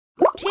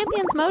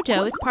Champions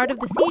Mojo is part of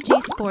the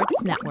CG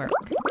Sports Network.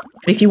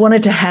 If you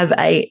wanted to have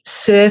a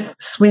surf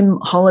swim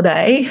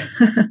holiday,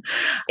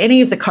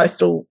 any of the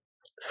coastal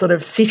sort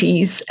of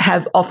cities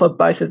offer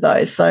both of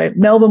those. So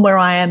Melbourne, where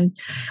I am,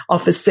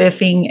 offers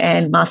surfing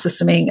and master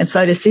swimming, and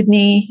so does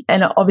Sydney.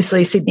 And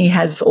obviously Sydney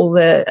has all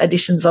the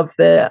additions of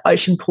the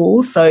ocean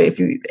pools. So if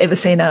you've ever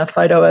seen a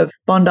photo of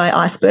Bondi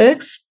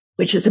Icebergs,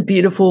 which is a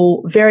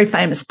beautiful, very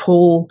famous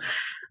pool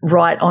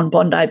right on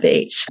Bondi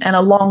Beach. And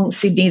along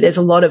Sydney, there's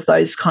a lot of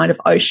those kind of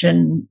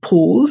ocean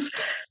pools,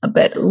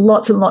 but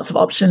lots and lots of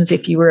options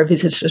if you were a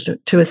visitor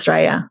to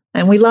Australia.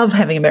 And we love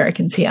having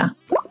Americans here.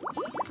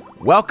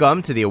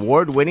 Welcome to the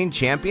award-winning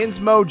Champions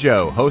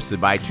Mojo,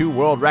 hosted by two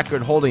world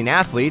record-holding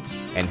athletes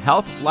and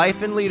health,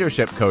 life, and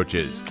leadership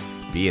coaches.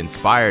 Be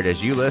inspired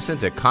as you listen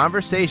to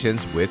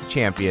Conversations with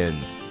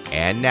Champions.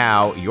 And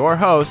now, your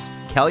hosts,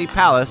 Kelly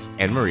Palace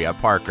and Maria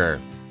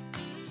Parker.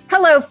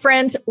 Hello,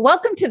 friends.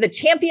 Welcome to the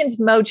Champions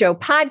Mojo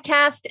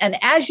podcast. And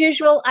as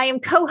usual, I am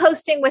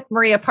co-hosting with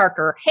Maria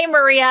Parker. Hey,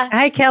 Maria.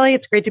 Hi, Kelly.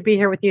 It's great to be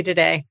here with you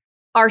today.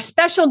 Our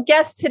special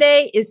guest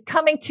today is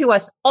coming to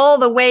us all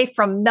the way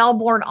from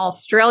Melbourne,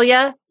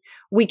 Australia.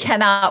 We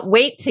cannot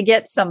wait to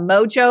get some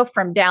mojo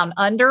from down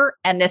under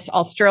and this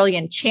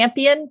Australian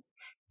champion.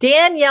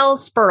 Danielle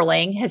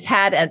Sperling has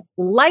had a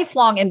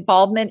lifelong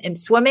involvement in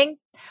swimming,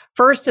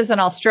 first as an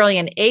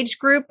Australian age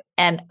group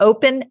and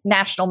open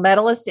national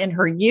medalist in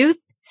her youth,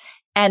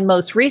 and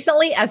most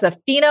recently as a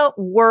FINA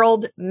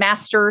World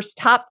Masters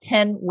top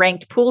 10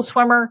 ranked pool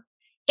swimmer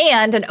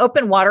and an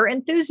open water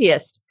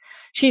enthusiast.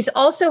 She's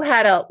also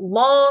had a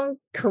long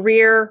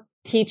career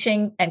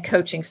teaching and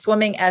coaching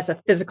swimming as a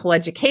physical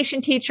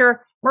education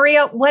teacher.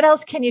 Maria, what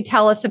else can you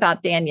tell us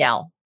about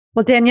Danielle?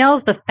 Well, Danielle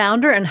is the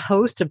founder and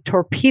host of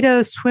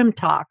Torpedo Swim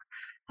Talk,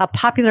 a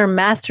popular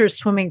masters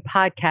swimming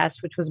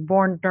podcast, which was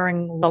born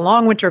during the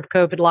long winter of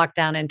COVID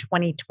lockdown in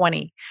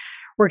 2020.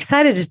 We're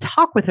excited to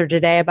talk with her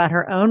today about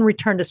her own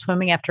return to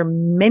swimming after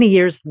many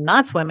years of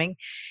not swimming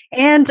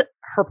and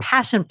her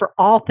passion for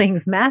all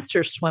things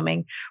masters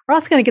swimming. We're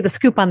also going to get the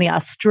scoop on the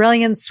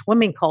Australian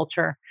swimming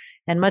culture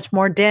and much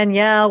more.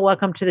 Danielle,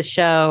 welcome to the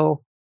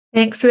show.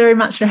 Thanks very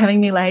much for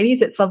having me,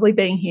 ladies. It's lovely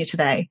being here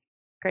today.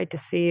 Great to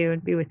see you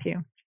and be with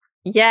you.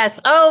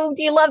 Yes. Oh,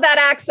 do you love that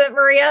accent,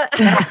 Maria?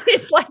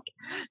 It's like,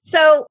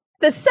 so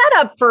the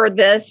setup for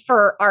this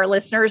for our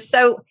listeners.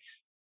 So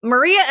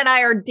Maria and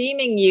I are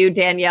deeming you,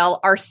 Danielle,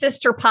 our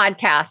sister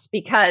podcast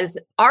because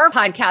our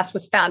podcast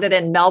was founded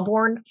in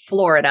Melbourne,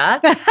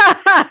 Florida.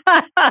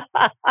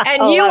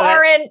 And you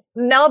are in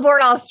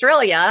Melbourne,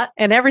 Australia.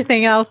 And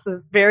everything else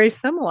is very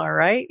similar,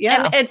 right?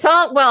 Yeah. And it's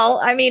all,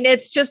 well, I mean,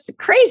 it's just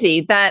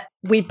crazy that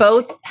we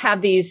both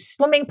have these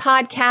swimming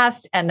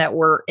podcasts and that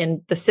we're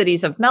in the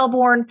cities of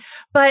Melbourne.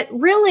 But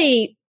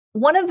really,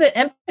 one of the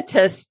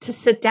impetus to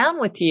sit down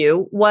with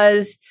you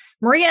was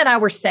Maria and I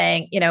were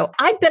saying,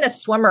 I've been a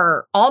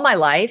swimmer all my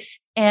life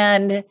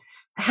and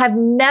have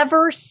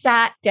never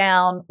sat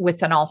down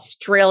with an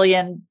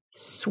Australian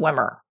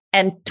swimmer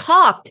and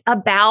talked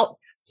about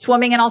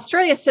swimming in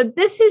Australia. So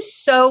this is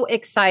so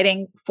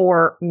exciting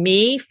for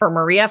me, for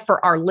Maria,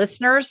 for our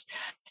listeners.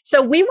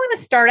 So we want to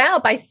start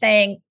out by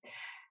saying,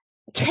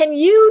 can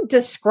you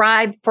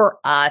describe for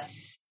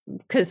us,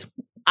 because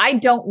I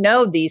don't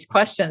know these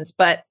questions,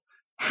 but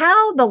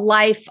how the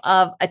life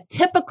of a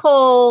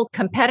typical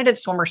competitive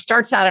swimmer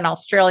starts out in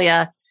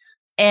Australia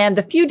and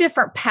the few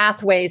different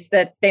pathways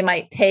that they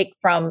might take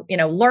from,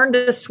 learn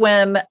to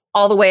swim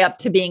all the way up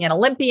to being an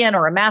Olympian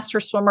or a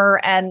master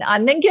swimmer, and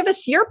then give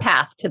us your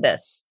path to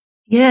this.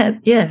 Yeah,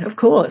 of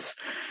course.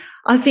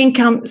 I think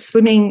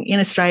swimming in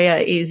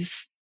Australia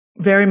is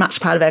very much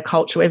part of our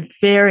culture. We're a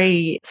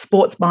very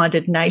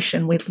sports-minded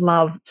nation. We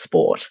love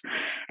sport.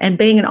 And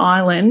being an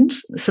island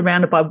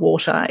surrounded by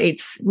water,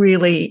 it's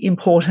really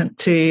important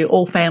to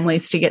all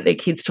families to get their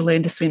kids to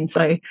learn to swim.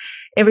 So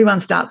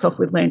everyone starts off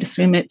with learn to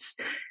swim. It's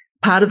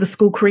part of the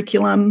school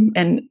curriculum.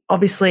 And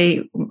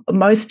obviously,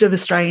 most of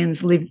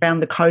Australians live around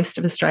the coast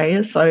of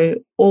Australia, so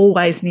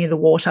always near the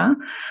water.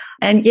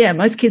 And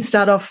most kids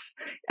start off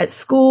at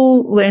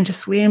school, learn to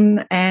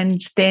swim,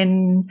 and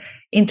then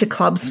into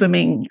club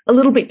swimming. A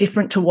little bit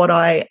different to what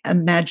I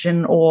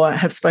imagine or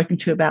have spoken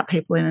to about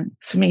people in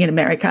swimming in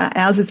America.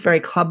 Ours is very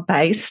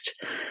club-based.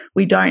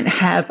 We don't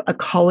have a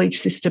college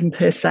system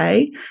per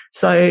se.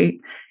 So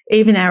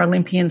even our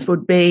Olympians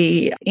would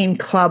be in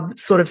club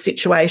sort of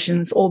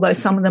situations, although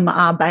some of them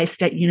are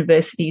based at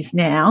universities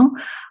now.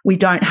 We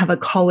don't have a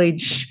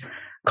college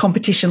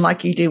competition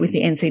like you do with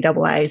the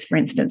NCAAs, for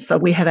instance. So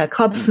we have our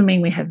club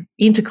swimming, we have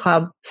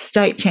interclub,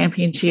 state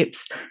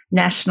championships,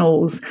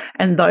 nationals,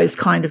 and those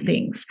kind of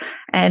things.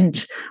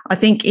 And I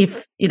think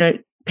if,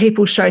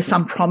 people show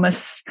some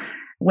promise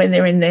when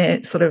they're in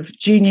their sort of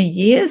junior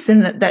years,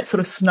 then that sort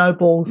of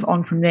snowballs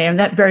on from there. And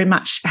that very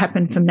much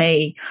happened for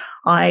me.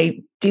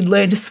 I did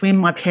learn to swim.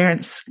 My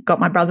parents got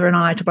my brother and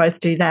I to both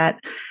do that.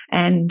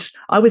 And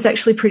I was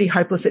actually pretty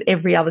hopeless at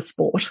every other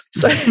sport.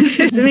 So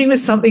swimming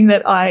was something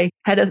that I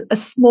had a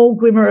small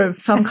glimmer of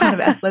some kind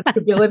of athletic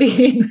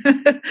ability in.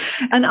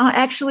 And I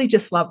actually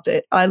just loved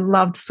it. I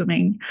loved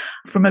swimming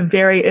from a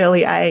very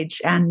early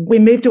age. And we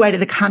moved away to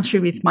the country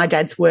with my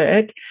dad's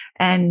work.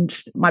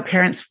 And my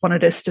parents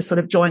wanted us to sort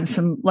of join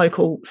some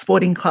local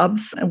sporting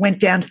clubs and went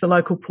down to the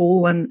local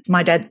pool. And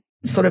my dad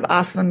sort of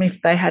asked them if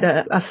they had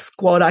a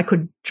squad I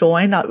could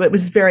join. It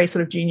was very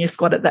sort of junior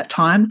squad at that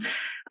time.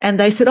 And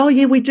they said, oh,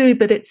 yeah, we do,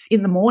 but it's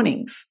in the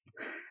mornings.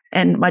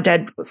 And my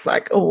dad was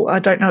like, oh, I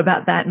don't know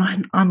about that.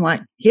 And I'm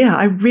like, yeah,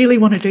 I really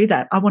want to do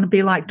that. I want to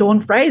be like Dawn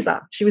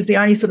Fraser. She was the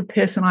only sort of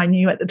person I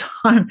knew at the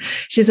time.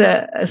 She's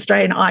an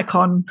Australian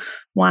icon,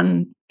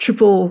 won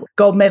triple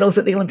gold medals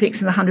at the Olympics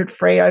in the 100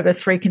 free over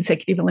 3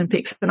 consecutive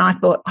Olympics. And I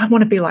thought, I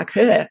want to be like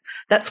her.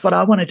 That's what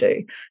I want to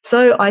do.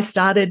 So I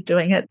started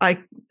doing it. I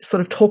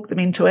sort of talked them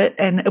into it.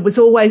 And it was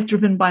always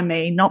driven by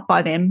me, not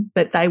by them,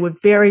 but they were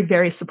very,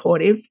 very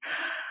supportive.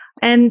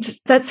 And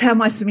that's how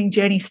my swimming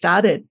journey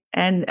started.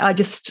 And I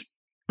just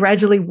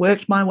gradually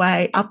worked my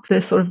way up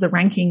the sort of the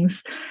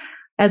rankings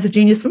as a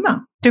junior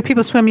swimmer. Do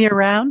people swim year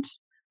round,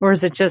 or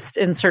is it just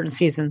in certain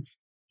seasons?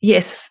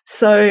 Yes.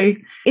 So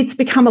it's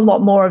become a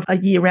lot more of a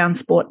year-round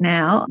sport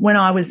now. When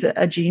I was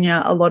a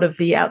junior, a lot of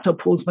the outdoor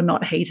pools were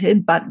not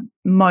heated, but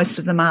most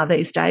of them are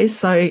these days.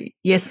 So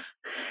yes,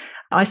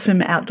 I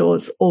swim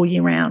outdoors all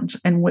year round,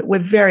 and we're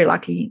very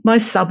lucky.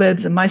 Most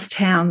suburbs and most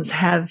towns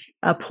have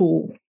a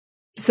pool,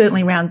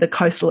 certainly around the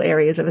coastal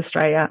areas of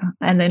Australia.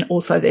 And then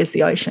also there's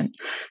the ocean.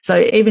 So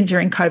even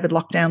during COVID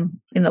lockdown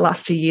in the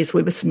last 2 years,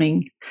 we were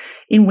swimming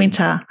in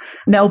winter.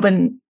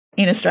 Melbourne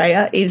in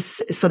Australia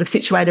is sort of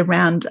situated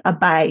around a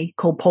bay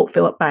called Port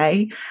Phillip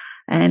Bay.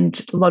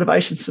 And a lot of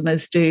ocean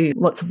swimmers do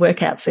lots of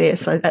workouts there.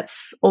 So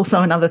that's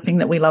also another thing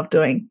that we love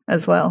doing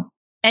as well.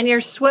 And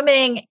you're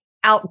swimming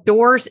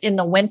outdoors in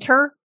the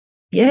winter?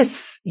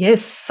 Yes.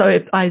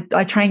 So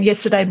I trained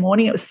yesterday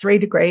morning. It was 3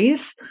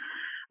 degrees,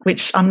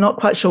 which I'm not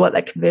quite sure what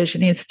that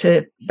conversion is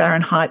to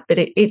Fahrenheit, but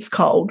it's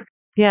cold.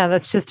 Yeah,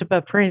 that's just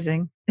about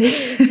freezing.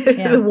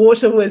 The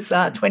water was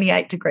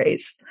 28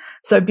 degrees.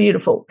 So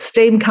beautiful.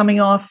 Steam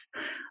coming off,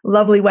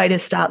 lovely way to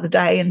start the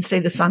day and see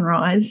the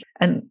sunrise.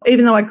 And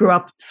even though I grew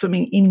up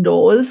swimming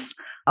indoors,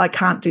 I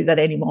can't do that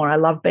anymore. I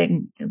love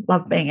being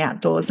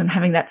outdoors and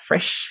having that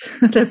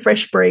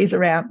fresh breeze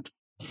around.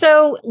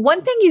 So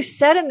one thing you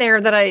said in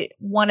there that I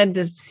wanted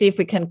to see if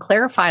we can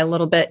clarify a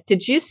little bit.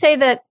 Did you say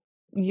that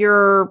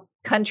your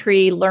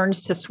country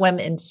learns to swim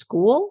in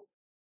school?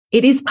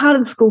 It is part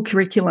of the school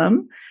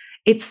curriculum.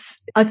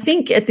 I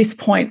think at this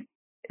point,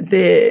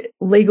 the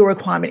legal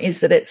requirement is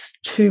that it's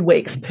 2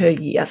 weeks per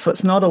year. So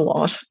it's not a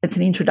lot. It's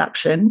an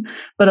introduction,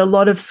 but a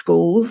lot of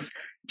schools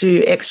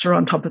do extra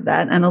on top of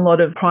that. And a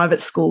lot of private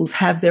schools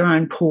have their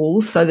own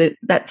pools. So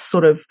that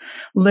sort of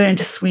learn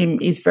to swim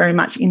is very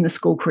much in the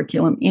school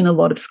curriculum in a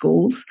lot of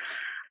schools,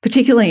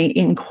 particularly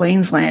in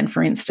Queensland,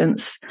 for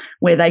instance,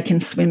 where they can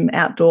swim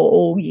outdoor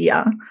all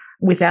year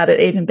without it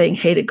even being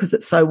heated because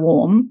it's so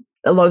warm.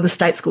 A lot of the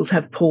state schools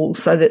have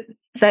pools, so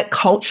that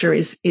culture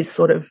is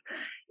sort of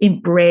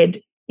inbred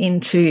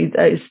into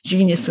those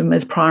junior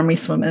swimmers, primary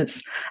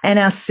swimmers. And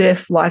our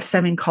surf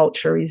lifesaving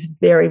culture is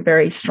very,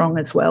 very strong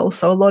as well.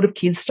 So a lot of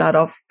kids start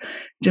off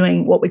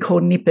doing what we call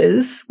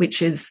nippers,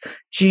 which is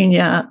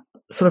junior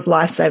sort of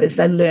lifesavers.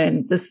 They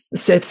learn the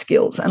surf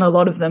skills. And a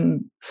lot of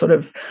them sort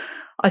of,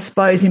 I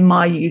suppose in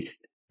my youth,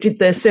 did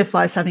the surf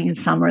lifesaving in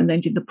summer and then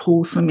did the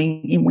pool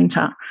swimming in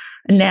winter.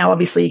 And now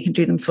obviously you can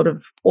do them sort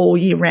of all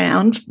year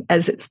round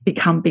as it's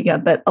become bigger.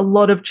 But a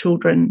lot of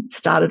children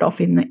started off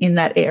in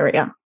that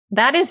area.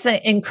 That is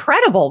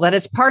incredible that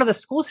it's part of the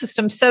school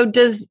system. So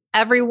does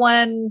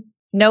everyone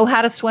know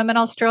how to swim in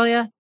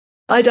Australia?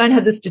 I don't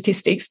have the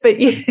statistics, but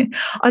yeah,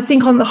 I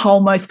think on the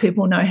whole, most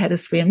people know how to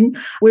swim.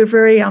 We're a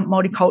very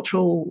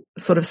multicultural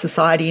sort of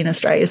society in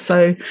Australia.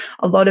 So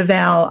a lot of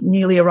our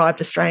newly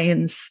arrived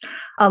Australians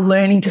are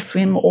learning to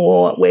swim,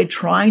 or we're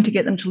trying to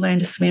get them to learn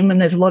to swim.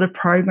 And there's a lot of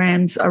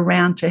programs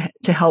around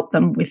to help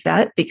them with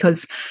that,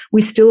 because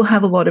we still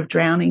have a lot of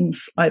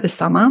drownings over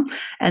summer,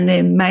 and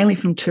they're mainly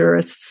from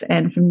tourists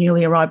and from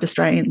newly arrived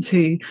Australians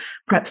who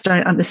perhaps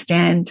don't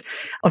understand.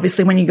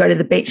 Obviously, when you go to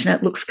the beach and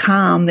it looks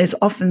calm,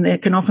 there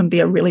can often be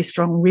a really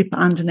strong rip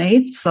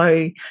underneath.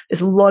 So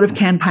there's a lot of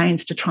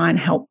campaigns to try and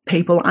help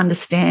people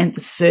understand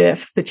the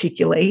surf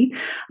particularly,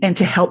 and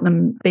to help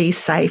them be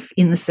safe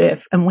in the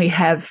surf. And we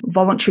have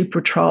voluntary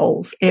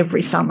patrols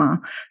every summer,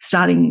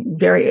 starting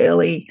very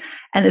early.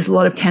 And there's a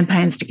lot of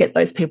campaigns to get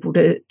those people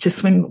to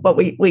swim what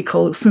we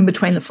call swim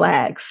between the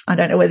flags. I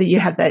don't know whether you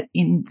have that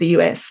in the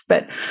US,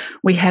 but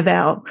we have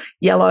our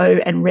yellow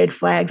and red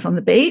flags on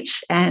the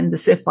beach, and the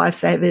surf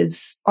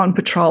lifesavers on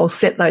patrol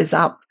set those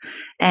up,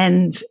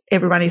 and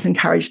everyone is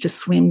encouraged to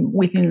swim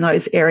within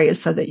those areas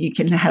so that you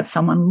can have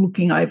someone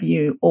looking over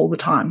you all the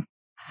time.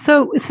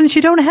 So since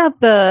you don't have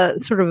the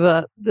sort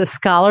of the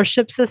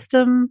scholarship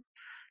system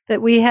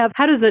that we have,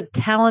 how does a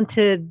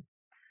talented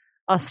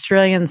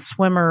Australian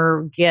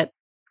swimmer get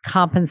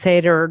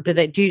compensate, or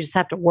do you just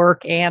have to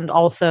work and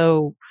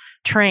also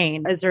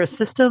train? Is there a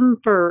system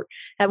for,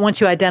 and once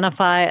you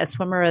identify a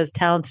swimmer as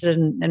talented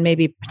and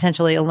maybe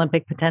potentially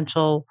Olympic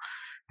potential,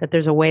 that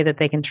there's a way that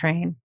they can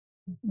train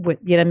with,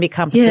 and be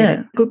compensated?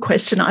 Yeah, good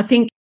question. I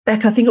think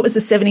it was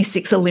the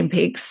 76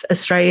 Olympics,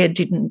 Australia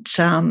didn't,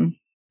 I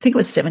think it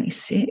was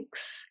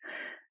 76,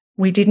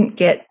 we didn't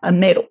get a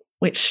medal,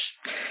 which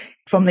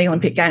from the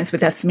Olympic Games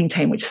with our swimming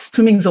team, which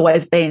swimming's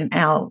always been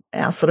our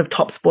sort of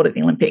top sport at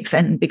the Olympics.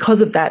 And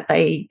because of that,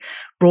 they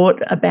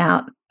brought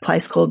about a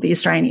place called the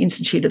Australian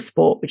Institute of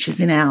Sport, which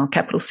is in our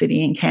capital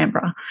city in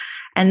Canberra.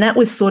 And that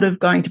was sort of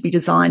going to be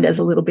designed as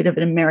a little bit of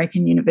an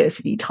American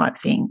university type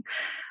thing.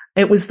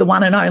 It was the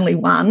one and only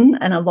one,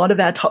 and a lot of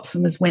our top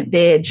swimmers went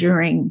there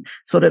during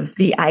sort of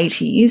the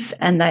 80s,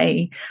 and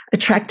they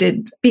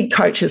attracted big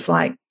coaches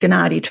like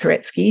Gennady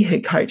Turetsky,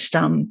 who coached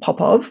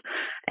Popov,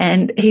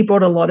 and he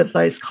brought a lot of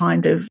those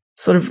kind of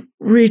sort of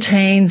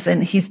routines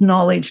and his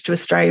knowledge to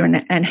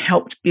Australia and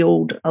helped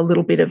build a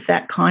little bit of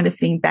that kind of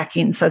thing back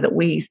in, so that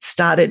we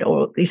started,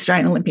 or the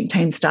Australian Olympic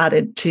team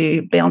started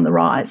to be on the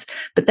rise.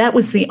 But that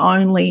was the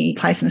only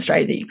place in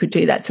Australia that you could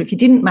do that. So if you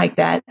didn't make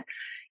that,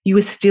 you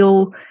were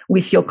still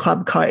with your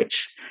club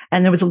coach.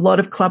 And there was a lot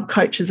of club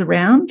coaches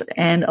around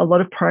and a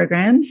lot of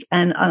programs.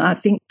 And I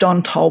think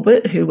Don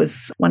Talbot, who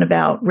was one of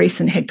our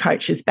recent head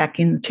coaches back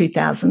in the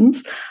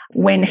 2000s,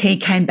 when he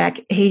came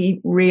back,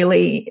 he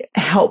really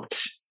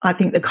helped, I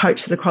think, the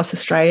coaches across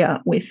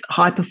Australia with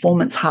high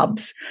performance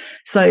hubs.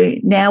 So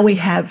now we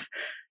have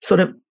sort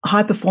of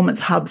high performance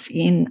hubs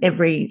in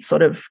every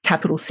sort of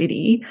capital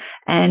city,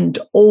 and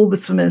all the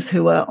swimmers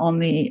who are on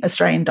the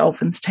Australian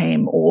Dolphins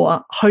team or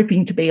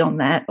hoping to be on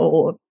that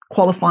or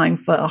qualifying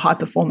for high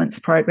performance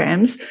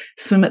programs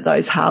swim at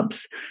those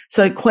hubs.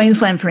 So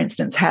Queensland, for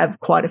instance, have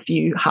quite a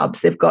few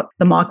hubs. They've got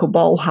the Michael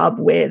Bohl hub,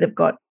 where they've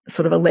got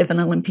sort of 11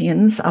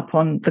 Olympians up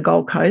on the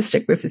Gold Coast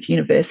at Griffith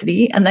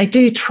University, and they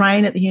do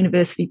train at the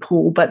university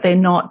pool, but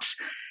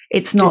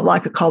it's not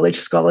like a college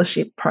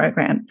scholarship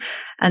program.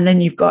 And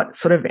then you've got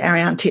sort of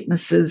Ariane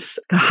Titmus's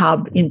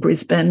hub in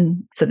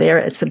Brisbane. So they're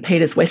at St.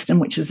 Peter's Western,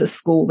 which is a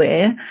school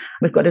there.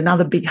 We've got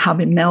another big hub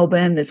in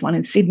Melbourne. There's one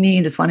in Sydney.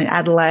 There's one in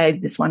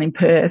Adelaide. There's one in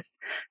Perth.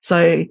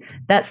 So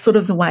that's sort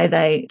of the way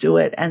they do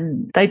it.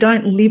 And they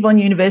don't live on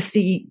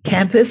university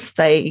campus.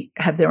 They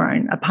have their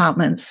own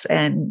apartments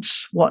and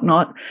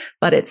whatnot,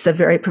 but it's a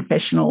very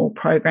professional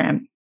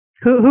program.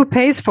 Who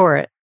pays for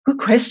it? Good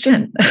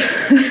question.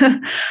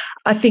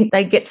 I think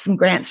they get some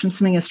grants from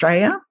Swimming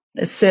Australia.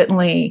 There's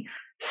certainly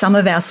some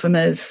of our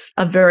swimmers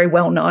are very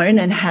well known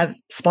and have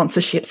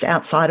sponsorships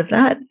outside of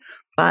that.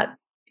 But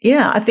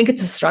yeah, I think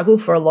it's a struggle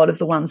for a lot of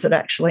the ones that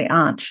actually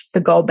aren't the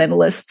gold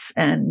medalists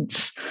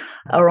and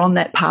are on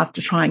that path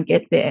to try and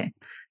get there.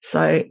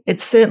 So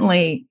it's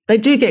certainly, they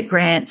do get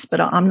grants, but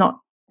I'm not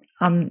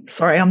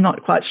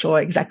quite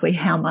sure exactly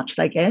how much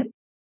they get.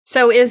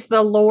 So is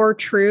the lore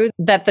true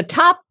that the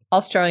top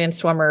Australian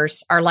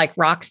swimmers are like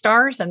rock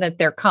stars and that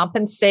they're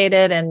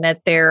compensated and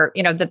that they're,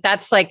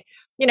 that's like,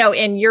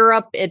 in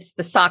Europe, it's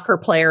the soccer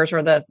players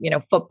or the,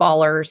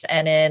 footballers.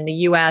 And in the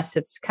US,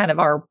 it's kind of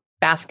our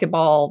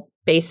basketball,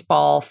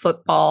 baseball,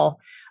 football.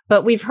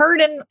 But we've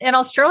heard in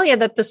Australia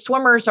that the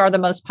swimmers are the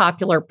most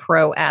popular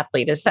pro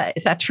athlete. Is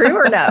that true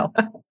or no?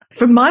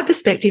 From my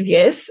perspective,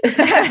 yes.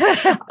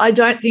 I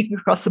don't think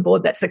across the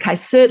board that's the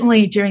case.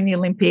 Certainly during the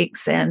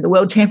Olympics and the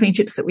World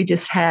Championships that we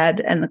just had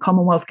and the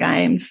Commonwealth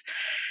Games,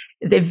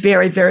 they're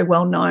very, very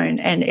well known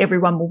and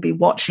everyone will be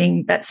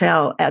watching. That's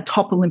our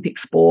top Olympic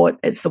sport.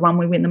 It's the one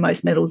we win the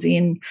most medals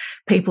in.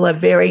 People are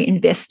very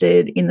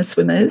invested in the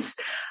swimmers.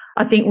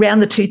 I think around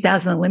the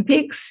 2000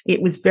 Olympics,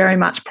 it was very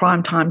much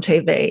primetime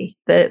TV.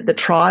 The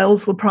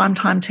trials were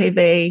primetime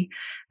TV.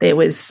 There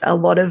was a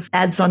lot of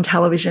ads on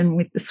television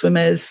with the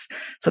swimmers.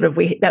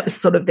 That was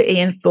sort of the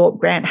Ian Thorpe,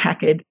 Grant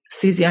Hackett,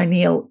 Susie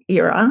O'Neill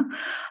era.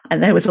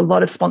 And there was a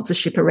lot of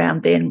sponsorship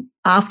around then.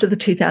 After the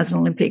 2000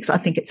 Olympics, I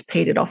think it's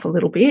petered off a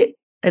little bit.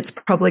 It's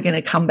probably going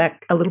to come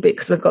back a little bit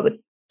because we've got the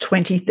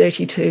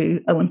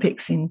 2032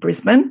 Olympics in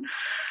Brisbane.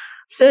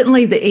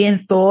 Certainly the Ian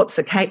Thorpes,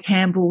 the Kate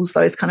Campbells,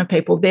 those kind of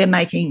people, they're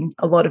making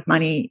a lot of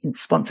money in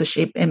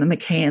sponsorship, Emma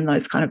McKeon,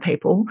 those kind of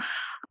people.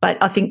 But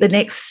I think the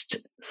next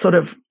sort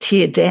of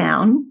tier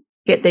down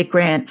get their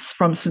grants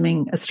from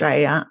Swimming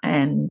Australia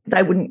and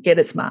they wouldn't get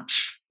as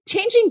much.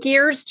 Changing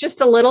gears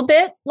just a little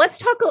bit, let's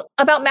talk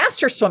about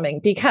master swimming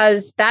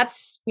because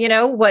that's,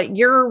 what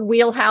your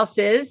wheelhouse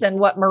is and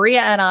what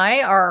Maria and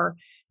I are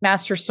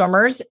master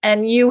swimmers.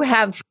 And you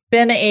have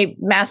been a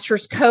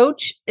master's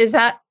coach. Is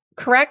that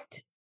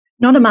correct?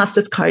 Not a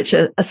master's coach,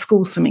 a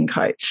school swimming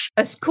coach.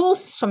 A school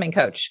swimming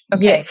coach.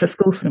 Okay. Yes, a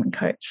school swimming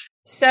coach.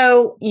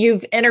 So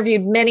you've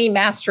interviewed many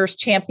masters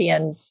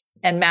champions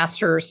and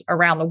masters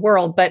around the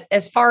world. But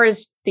as far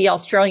as the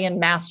Australian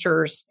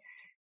masters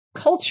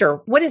culture,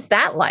 what is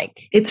that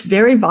like? It's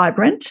very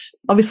vibrant.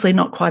 Obviously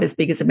not quite as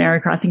big as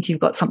America. I think you've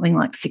got something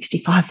like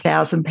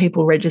 65,000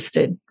 people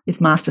registered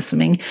with master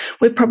swimming.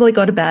 We've probably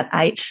got about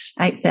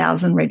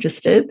 8,000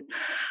 registered.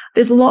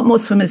 There's a lot more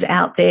swimmers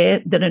out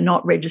there that are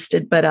not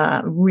registered but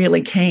are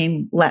really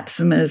keen lap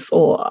swimmers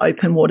or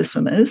open water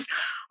swimmers.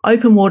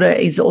 Open water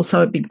is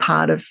also a big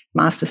part of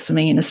master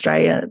swimming in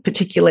Australia,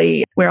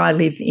 particularly where I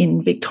live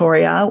in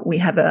Victoria. We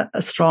have a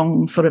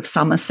strong sort of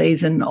summer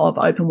season of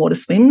open water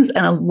swims,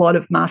 and a lot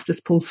of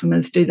masters pool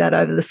swimmers do that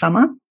over the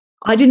summer.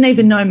 I didn't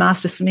even know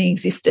master swimming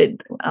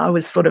existed. I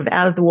was sort of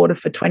out of the water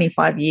for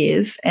 25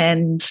 years,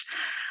 and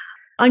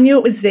I knew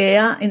it was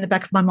there in the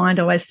back of my mind.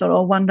 I always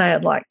thought, one day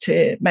I'd like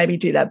to maybe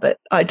do that, but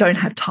I don't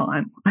have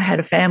time. I had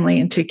a family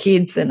and 2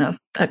 kids and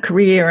a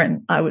career,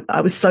 and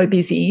I was so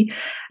busy.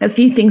 A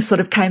few things sort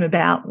of came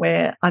about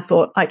where I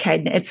thought,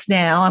 okay, it's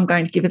now, I'm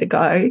going to give it a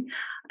go.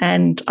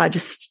 And I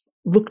just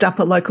looked up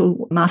a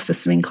local master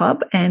swimming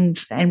club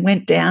and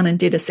went down and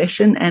did a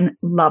session and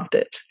loved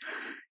it.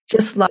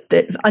 Just loved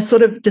it. I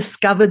sort of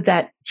discovered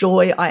that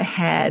joy I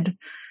had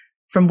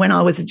from when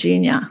I was a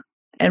junior.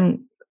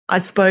 And I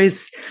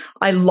suppose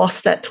I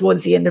lost that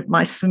towards the end of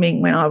my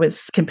swimming when I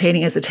was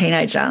competing as a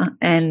teenager,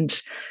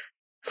 and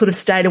sort of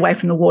stayed away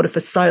from the water for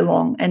so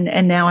long.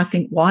 And now I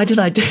think, why did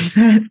I do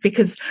that?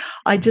 Because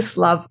I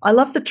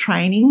love the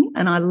training,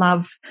 and I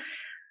love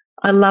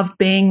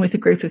being with a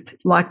group of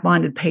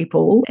like-minded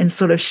people and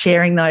sort of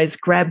sharing those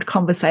grabbed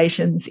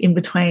conversations in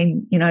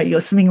between,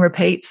 your swimming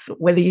repeats,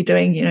 whether you're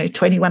doing,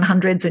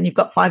 2100s and you've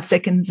got 5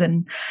 seconds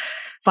and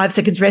 5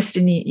 seconds rest,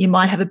 and you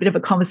might have a bit of a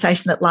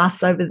conversation that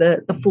lasts over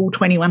the full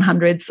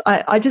 2100s.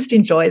 I just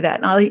enjoy that.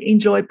 And I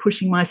enjoy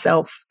pushing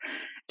myself,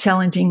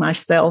 challenging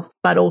myself,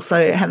 but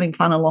also having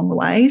fun along the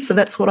way. So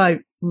that's what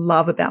I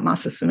love about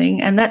master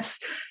swimming. And that's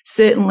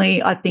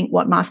certainly, I think,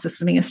 what Master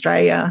Swimming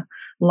Australia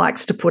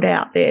likes to put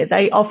out there.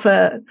 They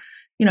offer,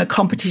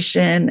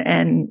 competition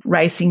and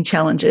racing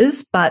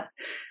challenges, but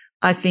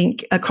I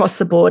think across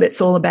the board,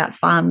 it's all about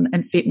fun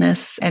and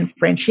fitness and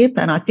friendship.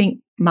 And I think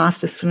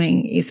master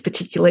swimming is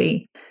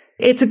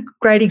it's a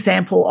great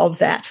example of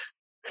that.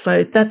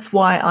 So that's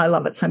why I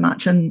love it so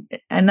much. And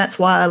that's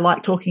why I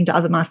like talking to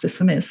other master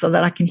swimmers, so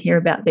that I can hear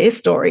about their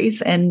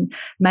stories and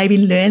maybe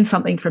learn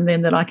something from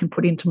them that I can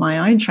put into my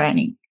own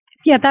training.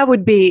 Yeah, that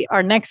would be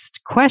our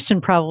next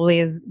question probably,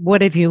 is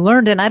what have you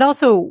learned? And I'd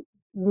also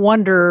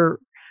wonder,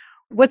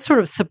 what sort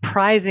of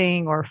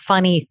surprising or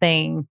funny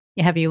thing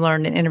have you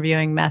learned in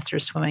interviewing master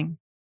swimming?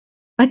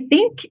 I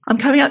think I'm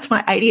coming up to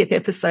my 80th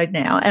episode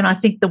now, and I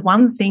think the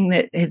one thing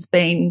that has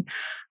been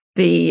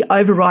the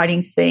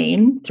overriding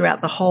theme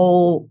throughout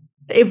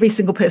every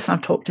single person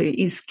I've talked to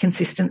is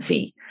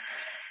consistency.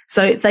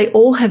 So they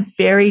all have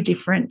very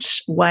different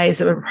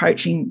ways of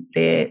approaching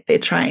their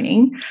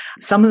training.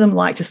 Some of them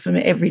like to swim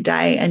every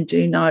day and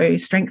do no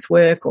strength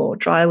work or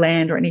dry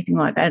land or anything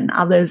like that, and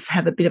others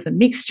have a bit of a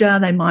mixture.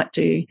 They might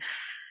do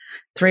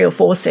 3 or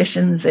 4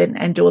 sessions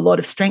and do a lot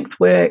of strength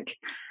work.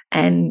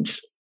 And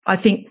I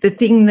think the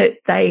thing that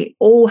they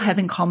all have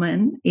in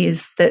common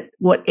is that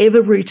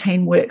whatever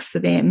routine works for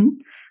them,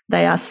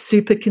 they are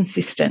super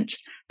consistent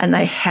and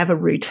they have a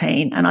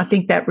routine. And I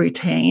think that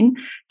routine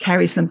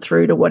carries them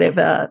through to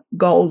whatever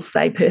goals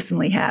they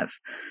personally have.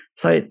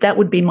 So that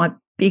would be my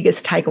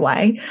biggest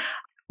takeaway.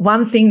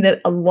 One thing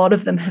that a lot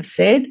of them have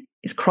said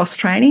is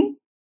cross-training.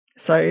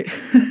 So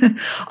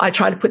I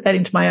try to put that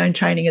into my own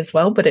training as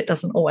well, but it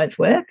doesn't always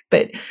work.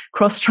 But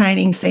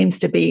cross-training seems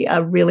to be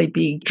a really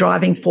big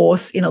driving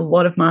force in a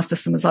lot of master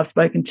swimmers I've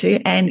spoken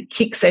to, and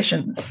kick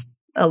sessions.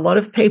 A lot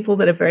of people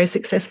that are very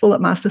successful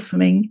at master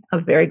swimming are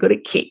very good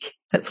at kick.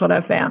 That's what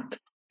I've found.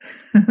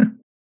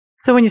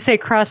 So when you say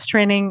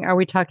cross-training, are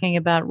we talking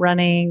about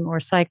running or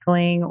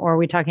cycling, or are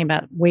we talking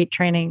about weight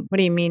training? What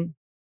do you mean?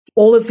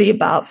 All of the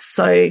above.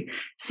 So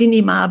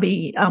Cindy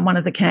Marby, one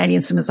of the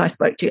Canadian swimmers I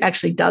spoke to,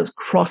 actually does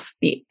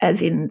CrossFit,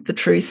 as in the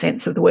true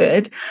sense of the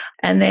word.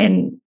 And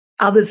then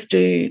others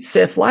do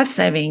surf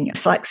lifesaving.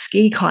 It's like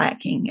ski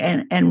kayaking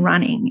and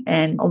running.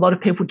 And a lot of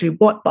people do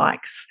watt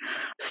bikes.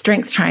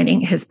 Strength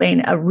training has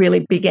been a really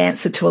big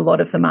answer to a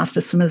lot of the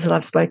master swimmers that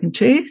I've spoken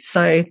to.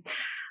 So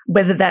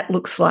whether that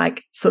looks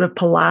like sort of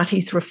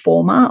Pilates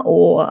reformer,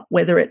 or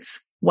whether it's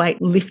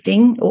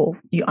weightlifting, or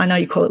I know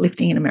you call it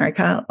lifting in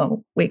America,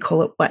 or we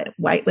call it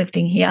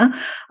weightlifting here.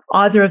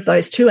 Either of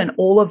those two, and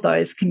all of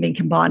those can be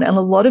combined. And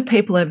a lot of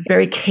people are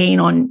very keen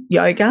on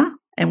yoga,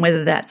 and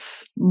whether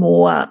that's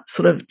more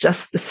sort of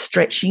just the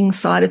stretching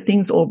side of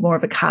things or more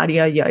of a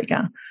cardio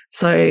yoga.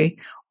 So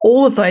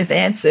all of those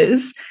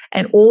answers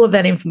and all of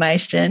that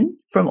information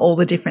from all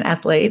the different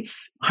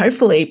athletes,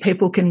 hopefully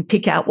people can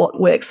pick out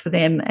what works for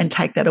them and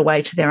take that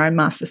away to their own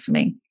master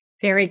swimming.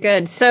 Very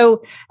good.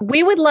 So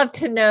we would love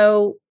to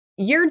know,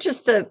 you're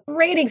just a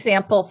great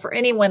example for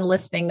anyone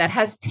listening that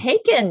has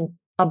taken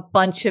a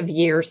bunch of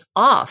years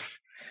off.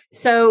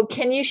 So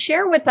can you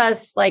share with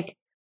us,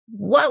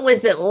 what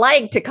was it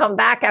like to come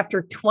back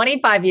after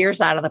 25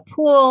 years out of the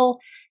pool?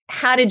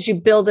 How did you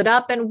build it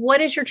up? And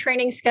what is your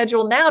training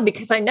schedule now?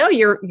 Because I know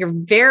you're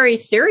very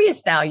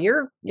serious now.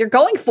 You're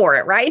going for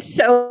it, right?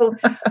 So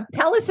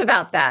tell us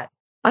about that.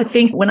 I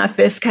think when I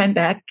first came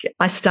back,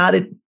 I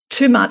started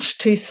too much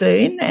too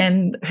soon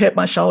and hurt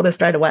my shoulder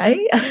straight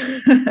away.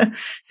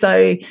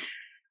 So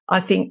I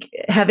think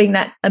having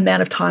that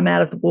amount of time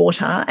out of the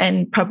water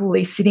and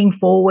probably sitting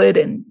forward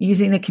and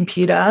using the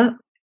computer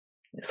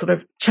sort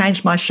of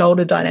changed my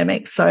shoulder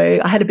dynamics. So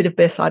I had a bit of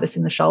bursitis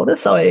in the shoulder.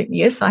 So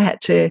yes, I had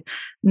to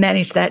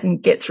manage that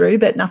and get through,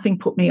 but nothing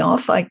put me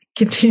off. I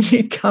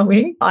continued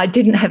going. I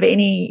didn't have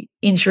any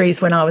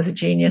injuries when I was a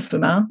junior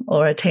swimmer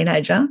or a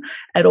teenager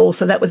at all.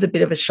 So that was a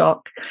bit of a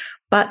shock.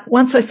 But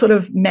once I sort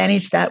of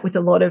managed that with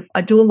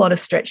I do a lot of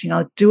stretching.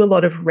 I do a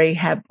lot of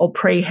rehab or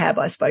prehab,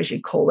 I suppose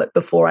you'd call it,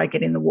 before I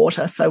get in the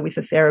water. So with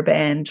a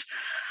TheraBand,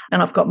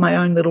 and I've got my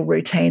own little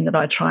routine that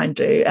I try and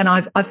do. And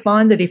I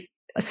find that if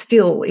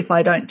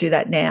I don't do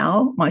that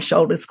now, my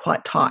shoulder's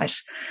quite tight.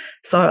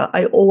 So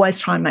I always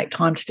try and make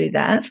time to do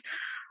that.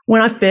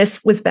 When I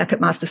first was back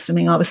at Master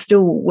Swimming, I was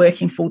still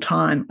working full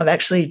time. I've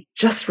actually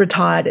just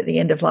retired at the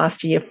end of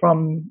last year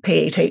from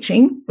PE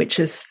teaching, which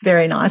is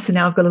very nice. And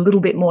now I've got a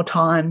little bit more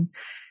time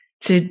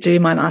to do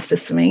my Master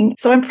Swimming.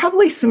 So I'm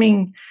probably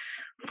swimming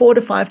 4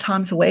 to 5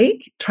 times a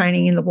week,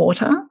 training in the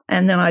water.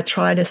 And then I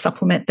try to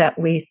supplement that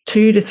with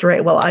 2 to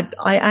 3. Well,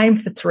 I aim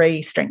for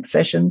 3 strength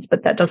sessions,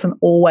 but that doesn't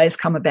always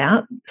come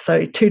about.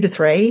 So 2 to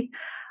 3.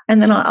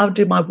 And then I'll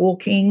do my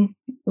walking,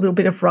 a little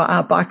bit of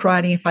bike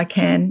riding if I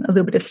can, a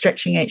little bit of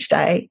stretching each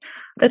day.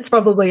 That's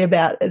probably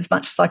about as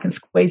much as I can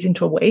squeeze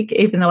into a week,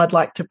 even though I'd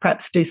like to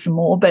perhaps do some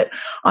more. But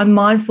I'm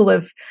mindful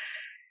of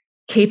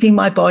keeping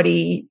my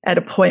body at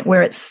a point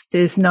where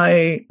there's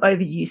no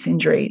overuse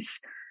injuries,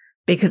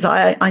 because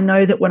I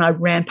know that when I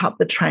ramp up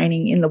the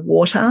training in the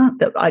water,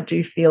 that I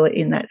do feel it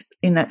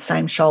in that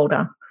same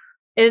shoulder.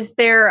 Is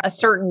there a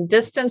certain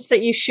distance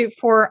that you shoot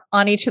for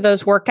on each of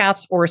those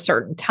workouts, or a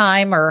certain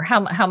time, or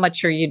how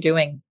much are you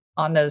doing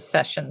on those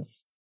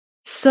sessions?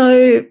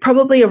 So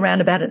probably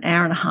around about an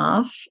hour and a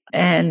half,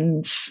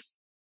 and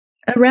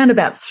around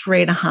about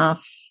 3.5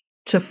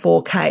 to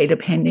 4K,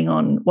 depending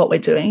on what we're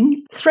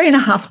doing.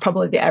 3.5 is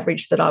probably the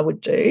average that I would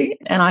do.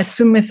 And I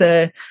swim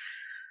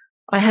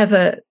I have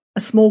a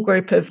small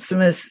group of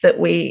swimmers that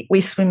we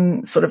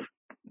swim sort of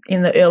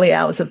in the early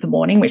hours of the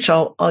morning, which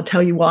I'll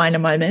tell you why in a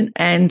moment.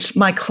 And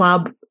my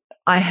club,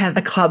 I have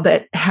a club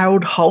at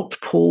Harold Holt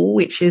Pool,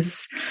 which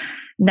is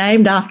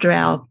named after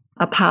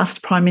a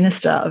past Prime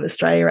Minister of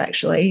Australia,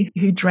 actually,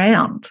 who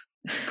drowned,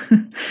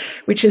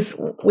 which is,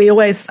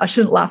 I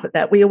shouldn't laugh at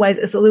that.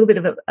 It's a little bit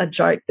of a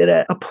joke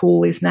that a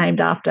pool is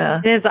named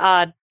after. It is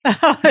odd.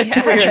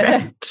 It's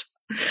weird.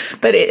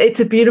 But it's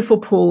a beautiful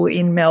pool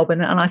in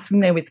Melbourne, and I swim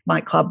there with my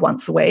club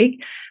once a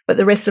week. But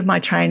the rest of my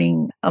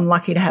training, I'm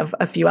lucky to have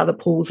a few other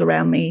pools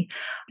around me.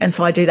 And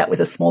so I do that with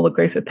a smaller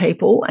group of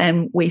people,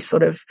 and we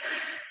sort of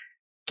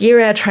gear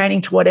our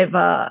training to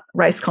whatever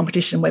race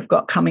competition we've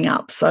got coming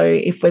up. So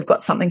if we've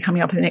got something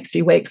coming up in the next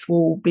few weeks,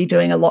 we'll be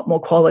doing a lot more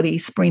quality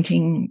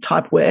sprinting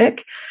type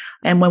work.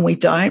 And when we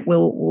don't,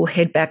 we'll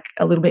head back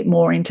a little bit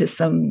more into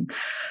some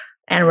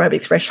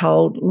anaerobic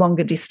threshold,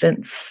 longer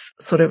distance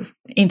sort of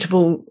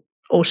interval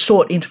or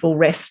short interval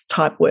rest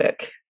type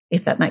work,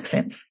 if that makes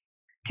sense.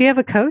 Do you have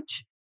a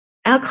coach?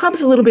 Our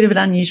club's a little bit of an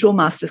unusual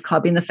Masters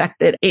club in the fact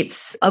that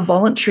it's a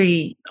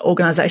voluntary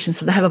organisation.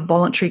 So they have a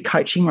voluntary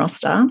coaching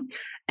roster,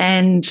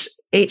 and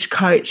each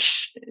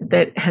coach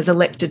that has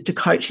elected to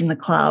coach in the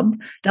club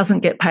doesn't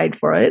get paid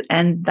for it,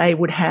 and they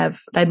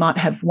might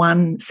have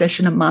 1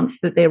 session a month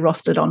that they're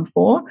rostered on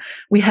for.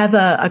 We have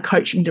a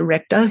coaching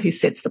director who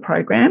sets the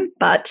program,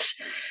 but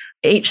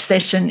each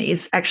session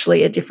is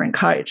actually a different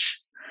coach.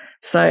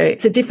 So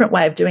it's a different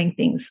way of doing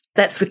things.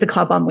 That's with the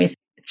club I'm with.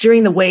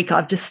 During the week,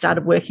 I've just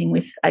started working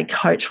with a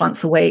coach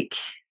once a week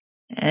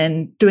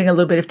and doing a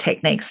little bit of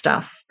technique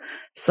stuff.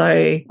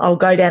 So I'll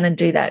go down and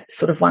do that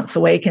sort of once a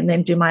week, and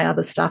then do my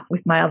other stuff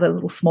with my other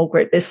little small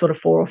group. There's sort of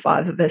 4 or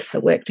 5 of us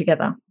that work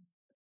together.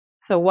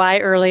 So why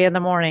early in the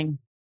morning?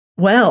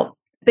 Well,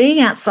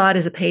 being outside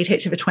as a PE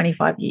teacher for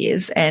 25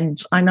 years,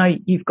 and I know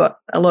you've got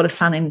a lot of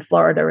sun in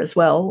Florida as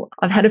well,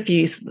 I've had a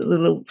few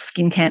little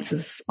skin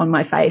cancers on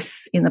my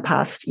face in the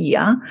past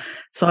year.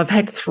 So I've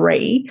had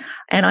 3,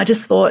 and I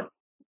just thought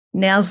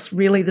now's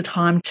really the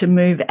time to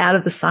move out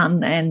of the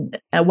sun and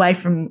away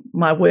from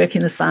my work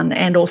in the sun,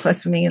 and also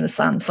swimming in the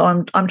sun. So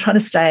I'm trying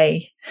to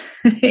stay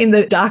in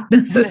the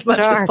darkness as much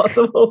as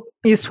possible.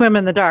 You swim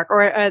in the dark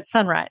or at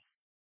sunrise?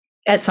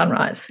 At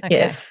sunrise, okay.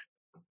 Yes.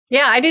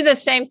 Yeah, I do the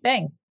same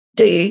thing.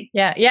 Do you?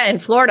 Yeah. In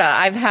Florida,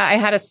 I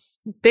had a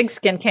big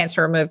skin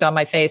cancer removed on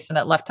my face, and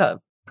it left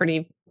a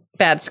pretty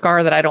bad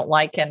scar that I don't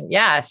like. And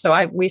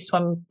so we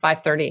swim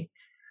 5:30.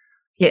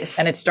 Yes,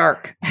 and it's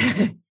dark.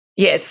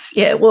 Yes,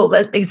 yeah. Well,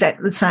 that's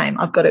exactly the same.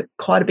 I've got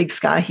quite a big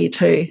scar here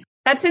too.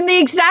 That's in the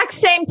exact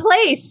same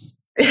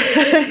place.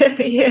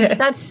 Yeah,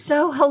 that's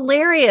so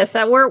hilarious.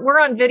 We're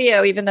on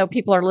video, even though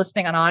people are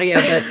listening on audio.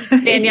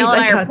 But Danielle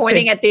and I are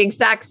pointing at the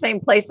exact same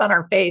place on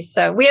our face.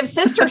 So we have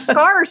sister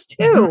scars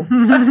too.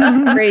 That's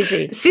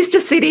crazy. Sister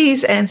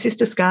cities and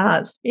sister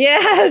scars.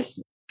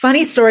 Yes.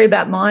 Funny story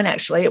about mine,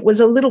 actually. It was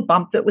a little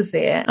bump that was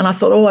there, and I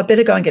thought, I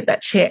better go and get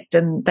that checked.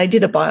 And they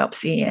did a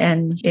biopsy,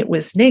 and it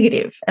was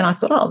negative. And I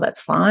thought,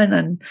 that's fine,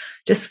 and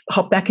just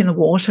hop back in the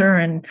water.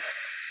 And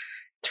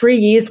 3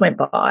 years went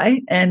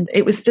by, and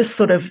it was just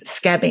sort of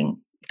scabbing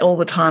all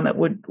the time it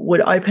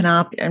would open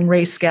up and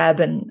re-scab.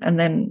 And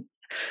then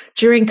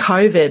during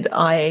COVID,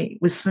 I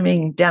was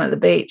swimming down at the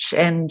beach,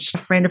 and a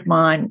friend of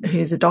mine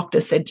who's a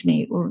doctor said to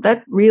me, well,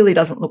 that really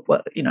doesn't look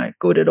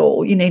good at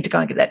all. You need to go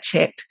and get that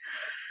checked.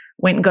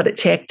 Went and got it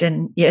checked,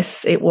 and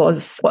yes, it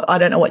was, I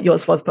don't know what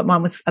yours was, but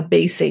mine was a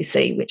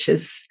BCC, which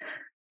is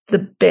the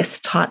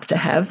best type to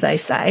have, they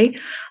say.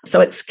 So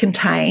it's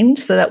contained,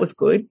 so that was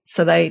good.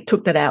 So they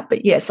took that out.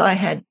 But yes, I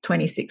had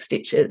 26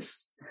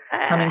 stitches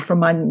coming from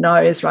my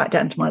nose right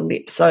down to my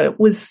lip. So it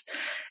was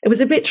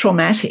a bit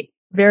traumatic,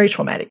 very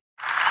traumatic.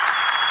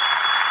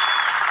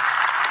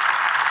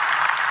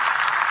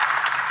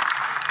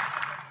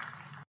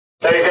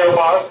 There you go,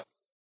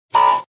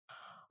 boss.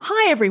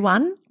 Hi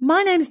everyone,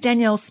 my name's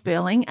Danielle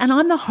Sperling and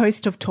I'm the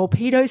host of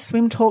Torpedo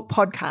Swim Talk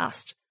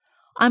podcast.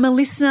 I'm a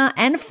listener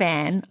and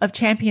fan of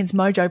Champions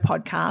Mojo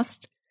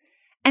podcast.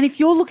 And if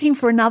you're looking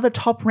for another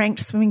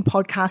top-ranked swimming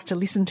podcast to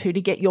listen to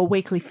get your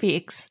weekly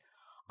fix,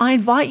 I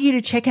invite you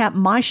to check out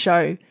my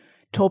show,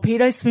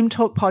 Torpedo Swim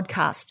Talk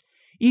podcast.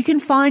 You can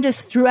find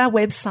us through our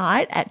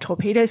website at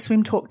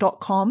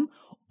torpedoswimtalk.com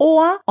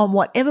or on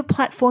whatever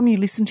platform you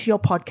listen to your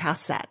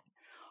podcasts at.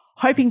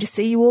 Hoping to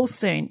see you all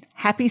soon.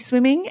 Happy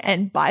swimming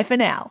and bye for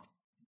now.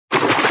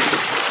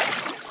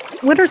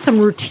 What are some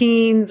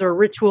routines or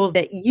rituals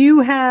that you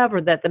have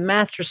or that the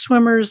master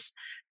swimmers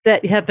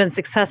that have been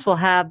successful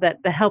have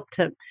that help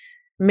to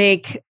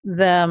make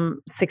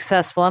them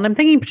successful? And I'm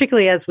thinking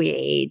particularly as we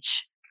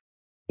age.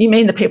 You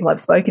mean the people I've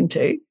spoken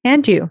to?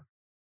 And you.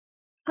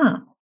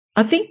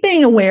 I think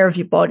being aware of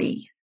your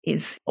body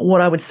is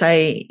what I would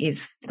say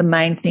is the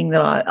main thing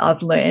that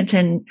I've learned,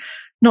 and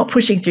not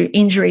pushing through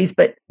injuries,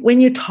 but when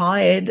you're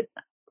tired,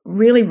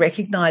 really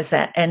recognize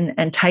that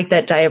and take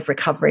that day of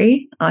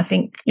recovery. I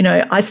think,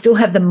 I still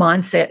have the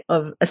mindset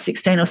of a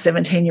 16 or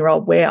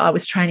 17-year-old where I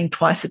was training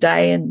twice a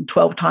day and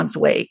 12 times a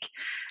week.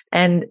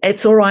 And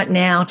it's all right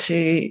now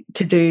to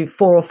do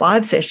 4 or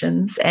 5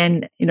 sessions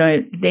and,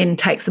 then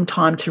take some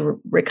time to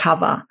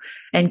recover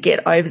and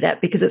get over that,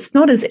 because it's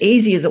not as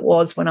easy as it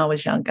was when I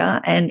was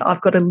younger, and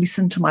I've got to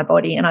listen to my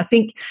body. And I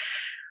think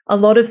a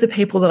lot of the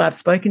people that I've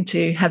spoken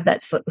to have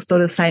that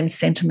sort of same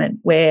sentiment,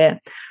 where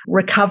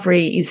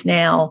recovery is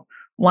now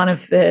one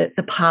of the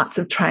parts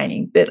of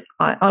training that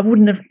I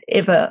wouldn't have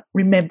ever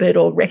remembered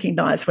or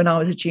recognised when I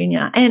was a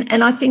junior.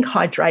 And I think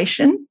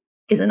hydration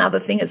is another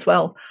thing as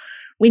well.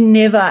 We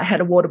never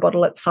had a water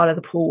bottle at the side of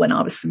the pool when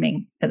I was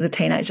swimming as a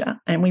teenager,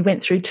 and we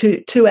went through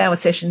 2-hour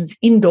sessions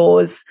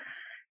indoors.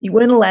 You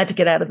weren't allowed to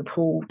get out of the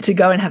pool to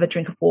go and have a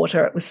drink of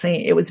water.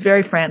 It was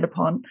very frowned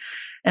upon.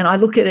 And I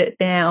look at it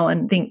now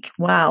and think,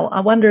 wow,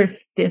 I wonder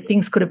if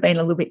things could have been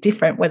a little bit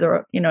different,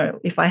 whether,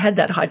 if I had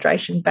that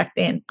hydration back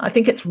then. I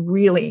think it's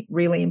really,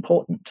 really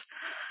important.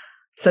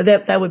 So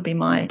that would be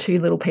my 2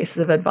 little pieces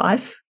of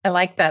advice. I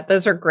like that.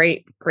 Those are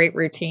great, great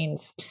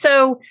routines.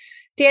 So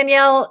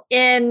Danielle,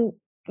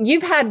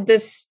 you've had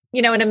this,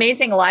 an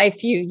amazing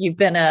life. You've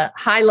been a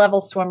high-level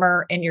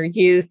swimmer in your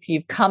youth.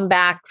 You've come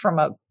back from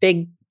a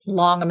big,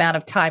 long amount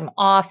of time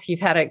off.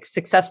 You've had a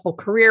successful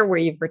career where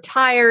you've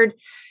retired.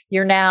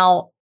 You're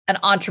now an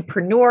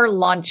entrepreneur,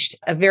 launched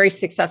a very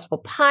successful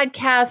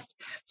podcast.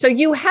 So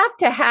you have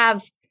to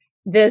have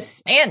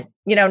this. And,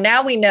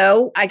 now we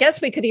know, I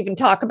guess we could even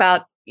talk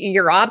about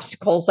your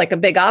obstacles, like a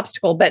big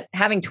obstacle, but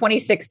having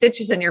 26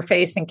 stitches in your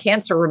face and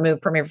cancer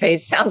removed from your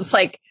face sounds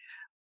like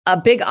a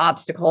big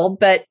obstacle.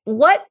 But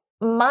what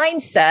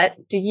mindset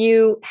do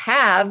you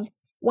have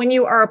when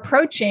you are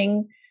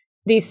approaching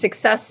these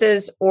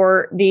successes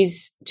or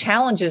these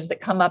challenges that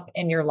come up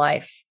in your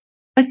life?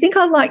 I think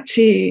I like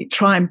to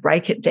try and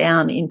break it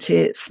down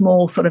into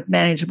small sort of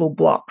manageable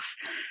blocks.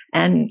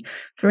 And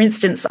for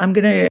instance, I'm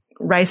going to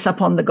race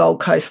up on the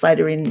Gold Coast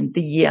later in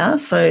the year.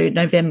 So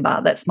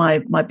November, that's my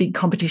big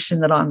competition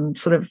that I'm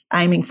sort of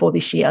aiming for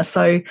this year.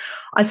 So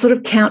I sort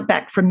of count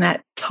back from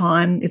that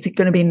time. It's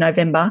going to be in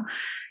November.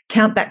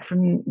 Count back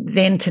from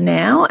then to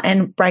now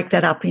and break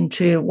that up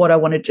into what I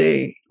want to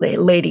do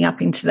leading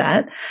up into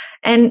that.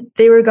 And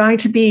there are going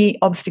to be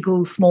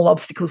small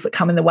obstacles that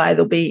come in the way.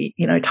 There'll be,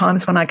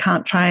 times when I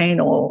can't train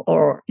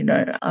or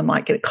I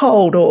might get a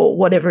cold or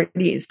whatever it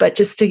is, but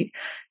just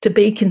to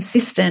be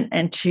consistent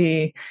and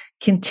to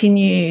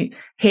continue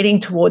heading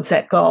towards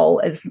that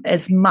goal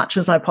as much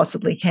as I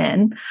possibly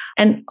can.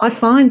 And I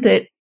find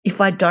that if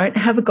I don't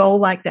have a goal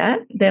like that,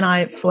 then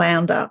I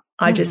flounder.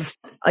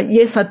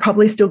 Yes, I'd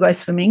probably still go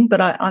swimming, but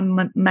I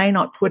may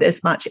not put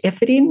as much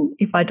effort in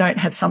if I don't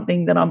have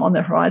something that I'm on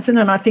the horizon.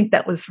 And I think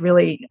that was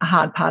really a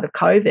hard part of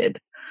COVID.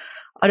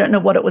 I don't know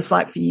what it was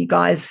like for you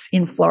guys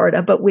in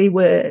Florida, but we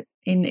were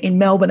in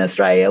Melbourne,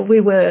 Australia.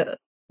 We were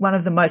one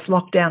of the most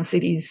locked down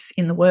cities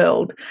in the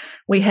world.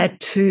 We had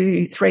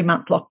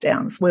 2-3-month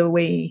lockdowns where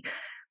we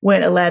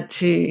weren't allowed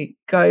to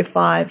go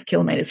 5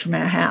 kilometres from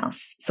our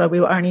house. So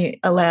we were only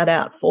allowed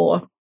out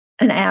for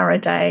an hour a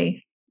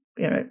day,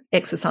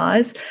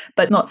 exercise,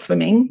 but not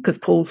swimming because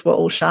pools were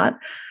all shut,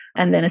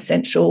 and then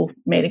essential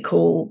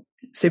medical,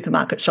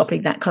 supermarket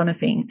shopping, that kind of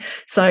thing.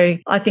 So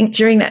I think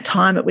during that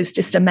time, it was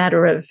just a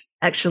matter of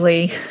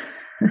actually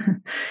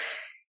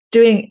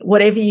doing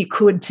whatever you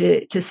could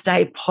to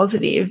stay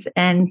positive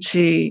and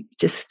to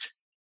just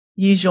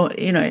use your,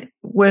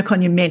 work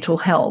on your mental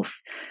health.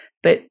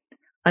 But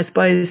I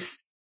suppose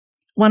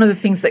one of the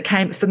things that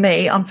came for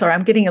me, I'm sorry,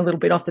 I'm getting a little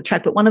bit off the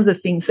track, but one of the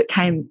things that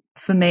came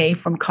for me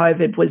from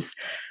COVID was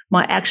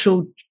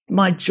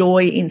my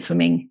joy in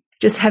swimming.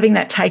 Just having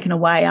that taken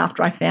away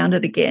after I found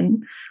it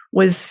again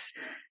was,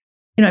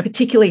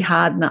 particularly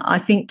hard. And I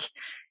think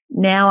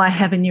now I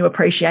have a new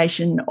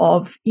appreciation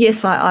of,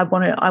 yes, I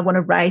want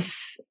to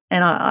race,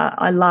 and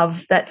I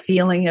love that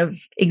feeling of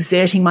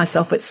exerting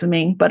myself at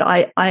swimming, but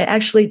I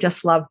actually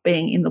just love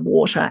being in the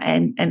water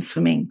and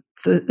swimming,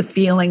 for the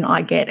feeling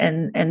I get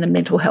and the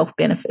mental health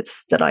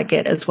benefits that I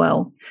get as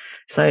well.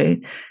 So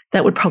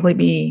that would probably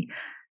be,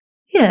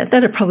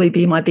 that'd probably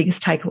be my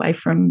biggest takeaway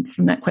from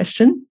that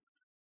question.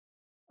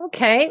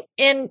 Okay.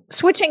 And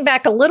switching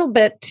back a little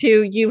bit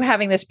to you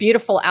having this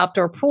beautiful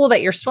outdoor pool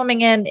that you're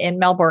swimming in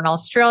Melbourne,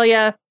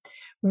 Australia.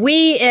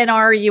 We in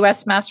our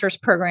US Masters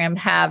program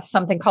have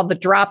something called the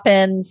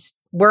drop-ins.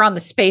 We're on the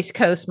Space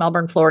Coast,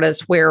 Melbourne, Florida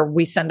is where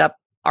we send up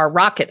our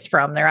rockets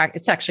from.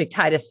 It's actually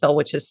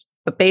Titusville,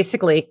 but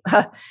basically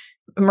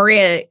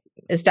Maria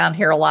is down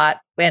here a lot.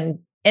 And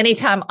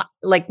anytime,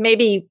 like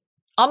maybe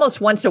almost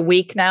once a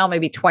week now,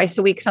 maybe twice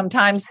a week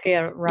sometimes,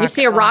 you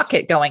see a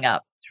rocket going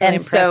up. Really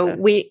impressive.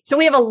 So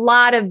we have a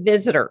lot of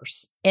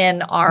visitors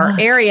in our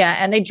area,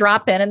 and they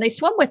drop in and they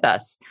swim with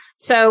us.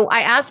 So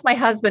I asked my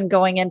husband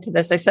going into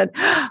this, I said,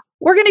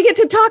 we're going to get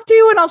to talk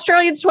to an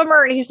Australian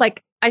swimmer. And he's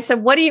like, I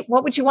said, what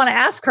would you want to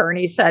ask her? And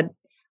he said,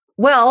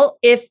 well,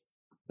 if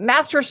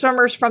master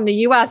swimmers from the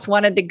US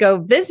wanted to go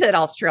visit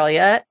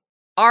Australia,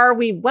 are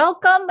we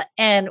welcome?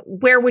 And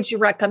where would you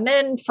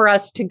recommend for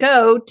us to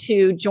go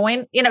to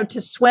join,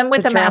 to swim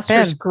with a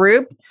master's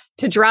group,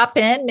 to drop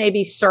in,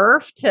 maybe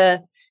surf,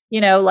 to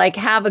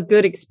have a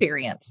good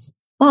experience?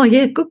 Oh,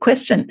 yeah, good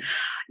question.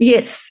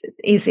 Yes,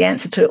 is the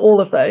answer to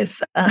all of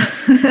those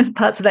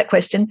parts of that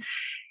question.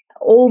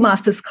 All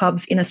Masters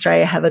clubs in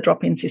Australia have a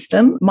drop-in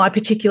system. My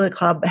particular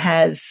club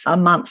has a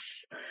month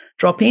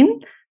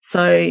drop-in,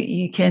 so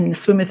you can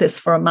swim with us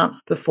for a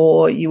month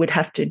before you would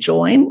have to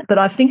join. But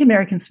I think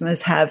American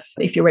swimmers have,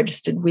 if you're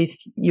registered with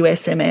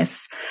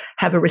USMS,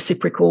 have a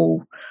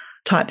reciprocal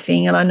type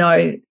thing. And I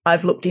know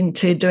I've looked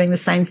into doing the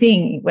same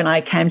thing. When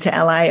I came to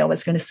LA, I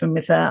was going to swim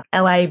with a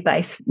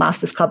LA-based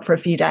Masters club for a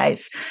few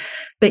days.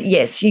 But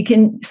yes, you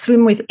can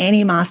swim with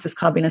any Masters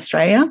club in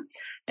Australia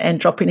and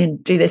drop in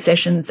and do their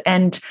sessions.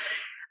 And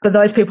for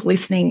those people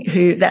listening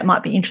who that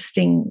might be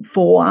interesting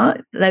for,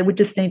 they would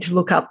just need to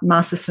look up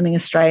Masters Swimming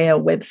Australia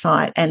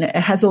website, and it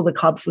has all the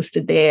clubs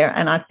listed there.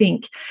 And I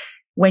think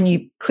when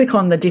you click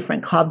on the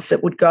different clubs,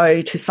 it would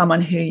go to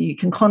someone who you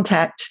can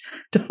contact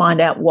to find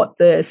out what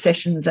the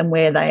sessions and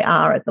where they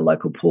are at the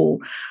local pool.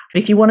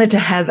 But if you wanted to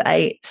have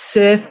a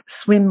surf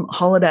swim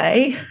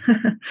holiday,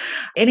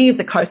 any of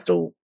the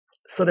coastal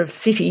sort of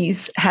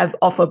cities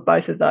offer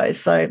both of those.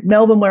 So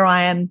Melbourne, where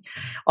I am,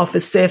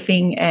 offers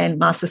surfing and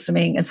master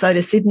swimming, and so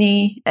does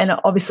Sydney. And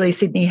obviously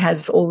Sydney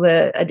has all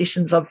the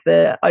additions of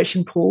the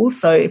ocean pools.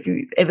 So if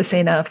you've ever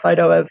seen a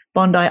photo of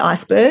Bondi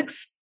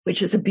Icebergs,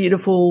 which is a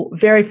beautiful,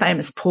 very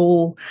famous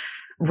pool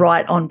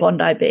right on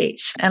Bondi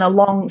Beach. And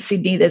along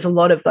Sydney, there's a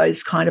lot of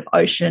those kind of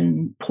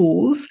ocean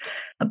pools,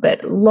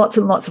 but lots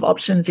and lots of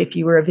options if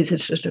you were a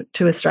visitor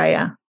to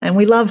Australia. And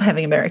we love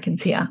having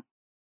Americans here.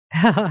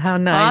 How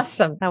nice.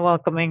 Awesome. How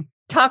welcoming.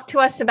 Talk to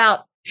us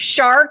about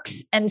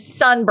sharks and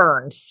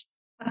sunburns.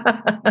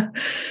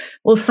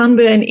 Well,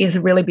 sunburn is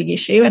a really big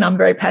issue, and I'm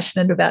very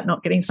passionate about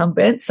not getting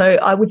sunburnt. So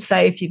I would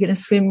say if you're going to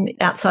swim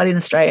outside in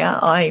Australia,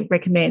 I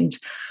recommend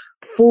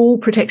full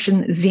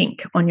protection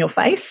zinc on your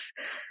face.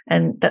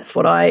 And that's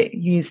what I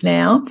use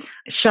now.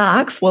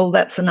 Sharks, well,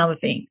 that's another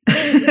thing.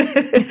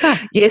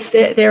 Yes,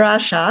 there are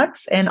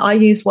sharks, and I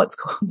use what's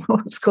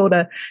called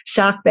a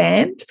shark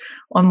band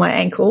on my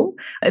ankle.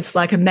 It's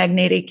like a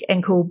magnetic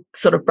ankle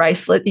sort of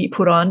bracelet that you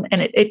put on,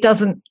 and it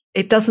doesn't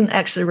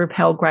actually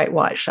repel great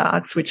white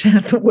sharks, which are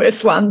the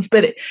worst ones,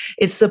 but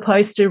it's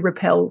supposed to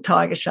repel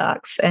tiger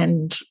sharks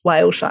and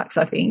whale sharks,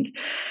 I think.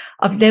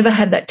 I've never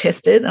had that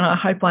tested, and I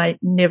hope I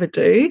never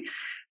do.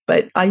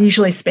 But I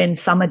usually spend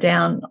summer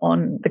down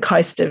on the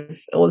coast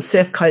or the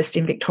surf coast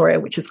in Victoria,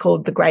 which is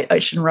called the Great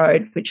Ocean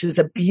Road, which is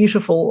a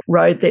beautiful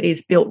road that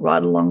is built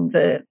right along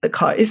the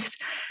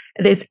coast.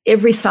 There's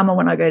every summer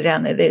when I go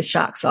down there's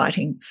shark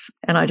sightings,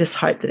 and I just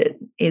hope that it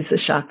is a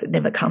shark that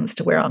never comes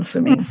to where I'm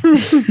swimming.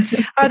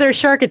 Are there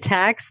shark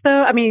attacks,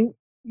 though? I mean,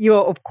 you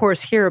of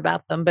course hear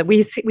about them, but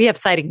we have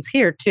sightings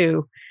here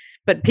too.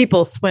 But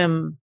people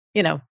swim,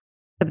 the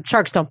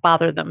sharks don't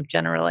bother them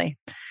generally.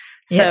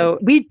 So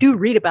we do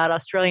read about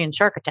Australian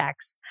shark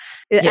attacks.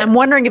 Yeah. I'm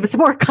wondering if it's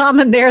more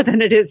common there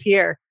than it is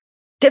here.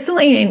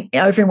 Definitely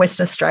over in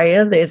Western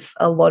Australia, there's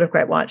a lot of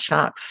great white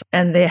sharks,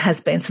 and there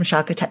has been some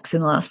shark attacks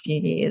in the last few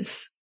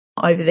years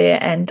over there,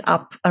 and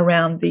up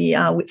around the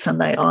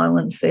Whitsunday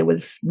Islands, there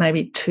was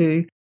maybe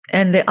 2.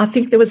 And I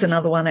think there was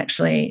another one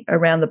actually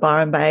around the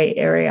Byron Bay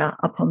area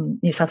up on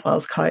New South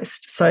Wales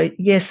coast. So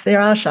yes,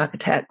 there are shark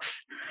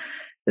attacks.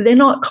 They're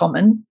not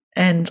common,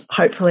 and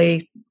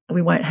hopefully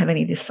we won't have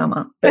any this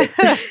summer. But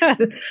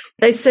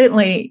they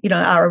certainly,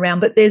 are around.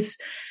 But there's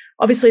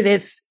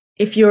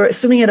if you're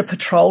swimming at a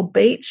patrolled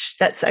beach,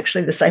 that's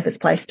actually the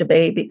safest place to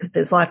be because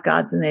there's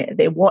lifeguards and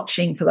they're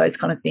watching for those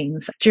kind of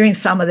things. During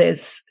summer,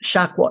 there's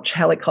shark watch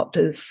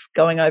helicopters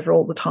going over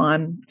all the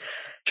time,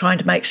 trying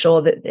to make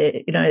sure that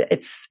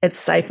it's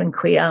safe and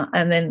clear.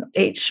 And then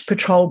each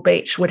patrolled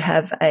beach would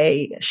have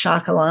a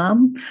shark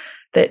alarm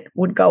that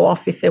would go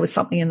off if there was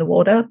something in the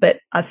water. But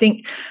I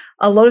think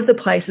a lot of the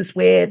places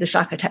where the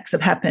shark attacks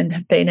have happened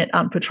have been at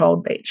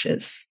unpatrolled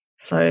beaches.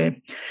 So,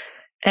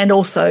 and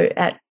also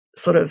at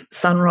sort of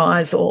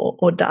sunrise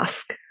or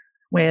dusk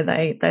where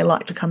they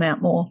like to come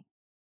out more.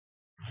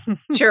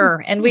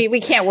 Sure. And we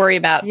can't worry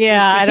about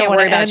I don't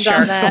worry about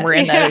sharks when we're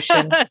in the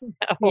ocean.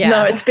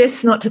 No, it's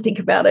best not to think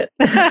about it.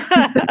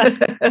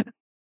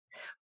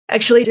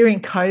 Actually,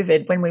 during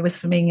COVID, when we were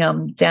swimming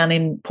down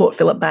in Port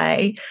Phillip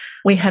Bay,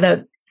 we had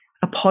a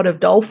pod of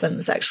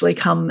dolphins actually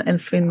come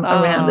and swim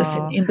around us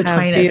in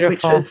between us,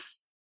 which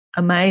was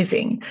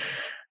amazing.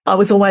 I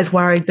was always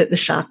worried that the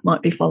shark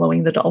might be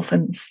following the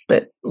dolphins,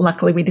 but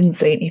luckily we didn't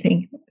see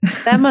anything.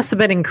 That must have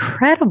been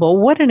incredible.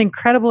 What an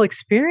incredible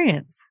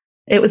experience.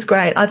 It was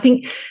great. I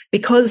think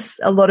because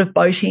a lot of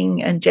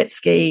boating and jet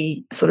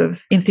ski sort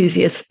of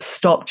enthusiasts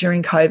stopped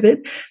during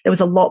COVID, there was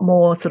a lot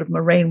more sort of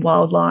marine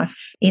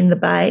wildlife in the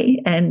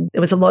bay, and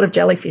there was a lot of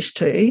jellyfish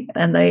too,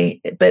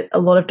 but a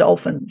lot of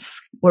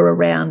dolphins were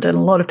around and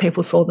a lot of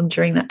people saw them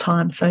during that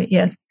time. So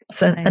yeah,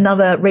 so nice.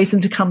 Another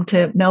reason to come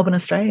to Melbourne,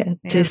 Australia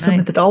to swim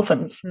with the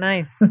dolphins.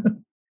 Nice.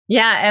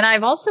 Yeah. And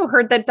I've also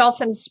heard that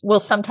dolphins will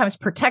sometimes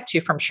protect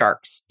you from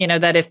sharks,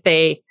 that if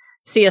they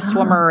see a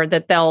swimmer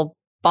that they'll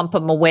bump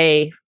them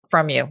away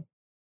from you.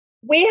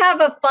 We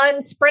have a fun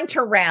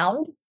sprinter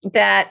round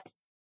that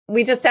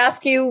we just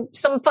ask you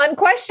some fun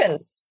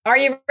questions. Are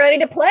you ready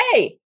to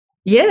play?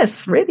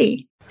 Yes,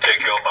 ready. Take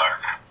your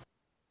mark.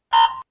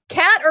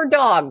 Cat or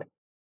dog?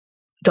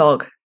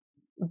 Dog.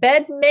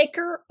 Bed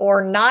maker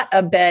or not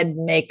a bed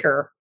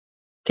maker?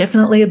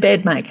 Definitely a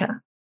bed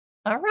maker.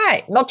 All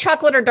right. Milk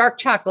chocolate or dark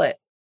chocolate?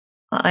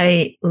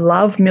 I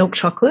love milk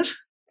chocolate,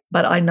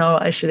 but I know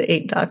I should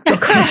eat dark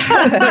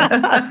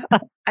chocolate.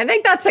 I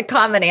think that's a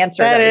common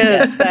answer. That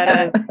is.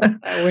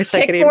 I wish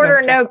I could eat kickboard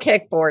or no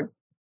kickboard?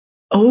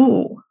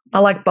 Oh, I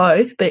like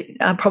both, but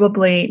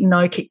probably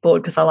no kickboard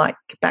because I like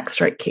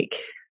backstroke kick.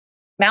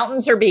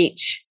 Mountains or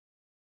beach?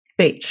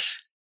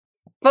 Beach.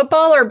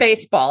 Football or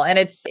baseball?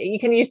 And you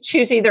can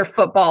choose either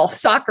football,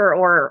 soccer,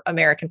 or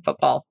American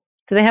football.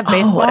 Do they have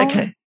baseball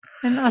okay.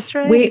 in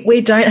Australia? We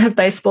don't have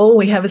baseball.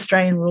 We have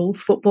Australian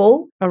rules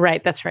football. Oh,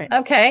 right. That's right.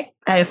 Okay.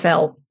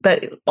 AFL.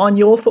 But on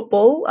your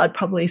football, I'd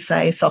probably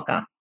say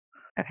soccer.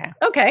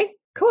 Okay.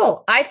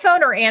 Cool.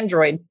 iPhone or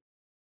Android?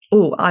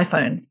 Oh,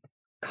 iPhone.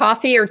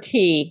 Coffee or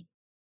tea?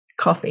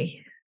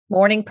 Coffee.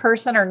 Morning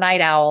person or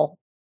night owl?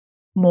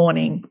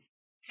 Morning.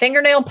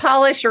 Fingernail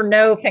polish or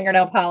no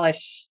fingernail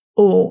polish?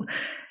 Oh,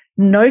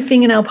 no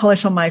fingernail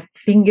polish on my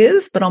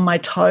fingers, but on my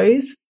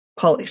toes,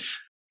 polish.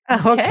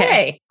 Oh,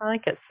 okay. I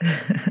like it.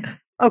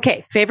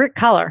 Okay. Favorite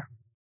color?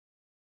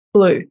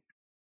 Blue.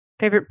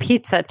 Favorite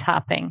pizza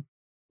topping?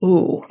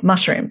 Ooh,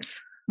 mushrooms.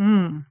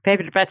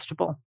 Favorite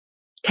vegetable?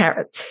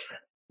 Carrots.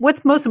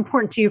 What's most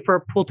important to you for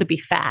a pool to be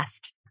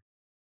fast?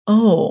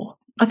 Oh,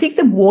 I think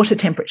the water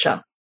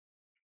temperature.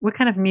 What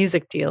kind of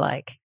music do you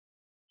like?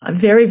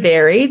 Very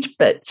varied,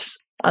 but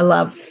I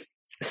love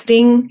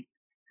Sting,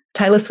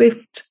 Taylor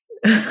Swift,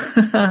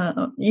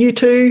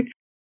 U2.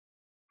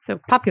 So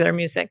popular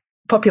music.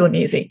 Popular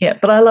music, yeah.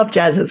 But I love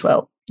jazz as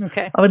well.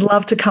 Okay. I would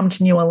love to come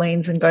to New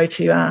Orleans and go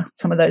to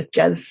some of those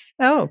jazz.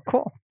 Oh,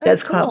 cool.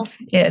 Jazz clubs.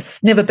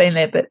 Yes. Never been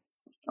there, but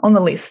on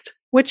the list.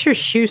 What's your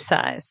shoe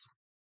size?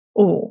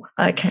 Oh,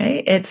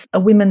 okay. It's a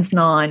women's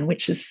 9,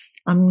 which is,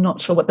 I'm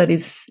not sure what that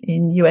is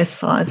in US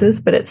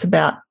sizes, but it's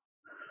about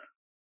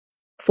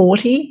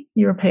 40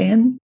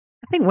 European.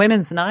 I think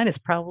women's 9 is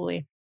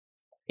probably.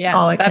 Yeah.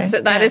 Oh,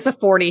 okay. That is a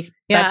 40.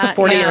 Yeah, that's a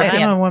 40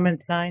 European. I'm a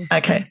women's 9.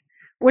 Okay.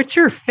 What's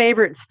your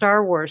favorite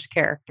Star Wars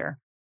character?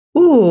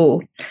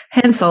 Ooh,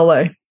 Han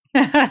Solo.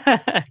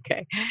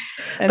 Okay.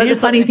 And but the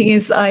funny thing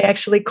is, I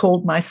actually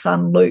called my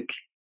son Luke.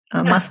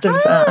 I must have.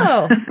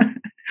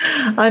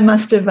 I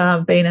must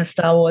have been a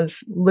Star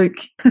Wars Luke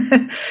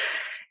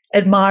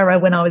admirer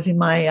when I was in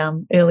my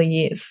early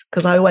years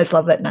because I always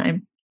loved that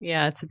name.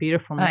 Yeah, it's a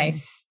beautiful name.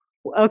 Nice.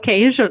 Okay,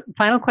 here's your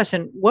final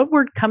question. What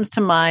word comes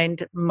to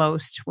mind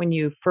most when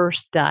you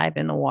first dive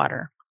in the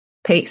water?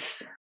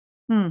 Peace.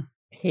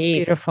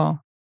 Peace. Beautiful.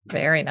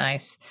 Very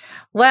nice.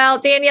 Well,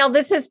 Danielle,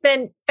 this has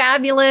been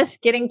fabulous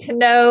getting to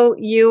know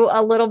you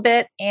a little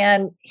bit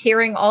and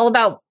hearing all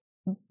about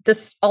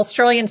this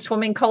Australian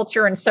swimming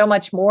culture and so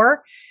much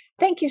more.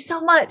 Thank you so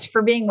much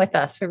for being with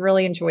us. We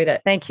really enjoyed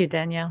it. Thank you,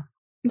 Danielle.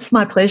 It's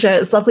my pleasure.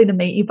 It's lovely to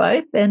meet you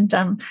both. And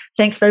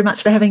thanks very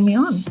much for having me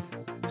on.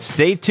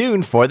 Stay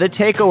tuned for the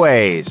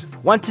takeaways.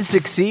 Want to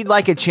succeed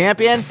like a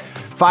champion?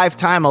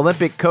 5-time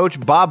Olympic coach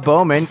Bob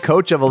Bowman,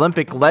 coach of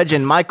Olympic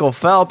legend Michael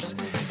Phelps,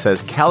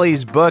 says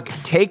Kelly's book,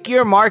 Take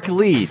Your Mark,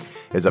 Lead,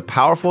 is a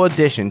powerful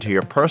addition to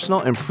your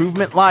personal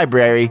improvement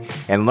library,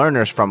 and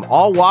learners from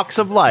all walks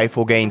of life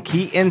will gain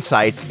key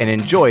insights and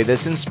enjoy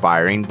this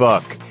inspiring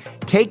book.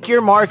 Take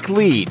Your Mark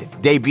Lead,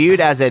 debuted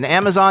as an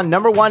Amazon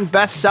 #1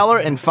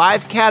 bestseller in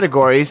 5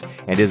 categories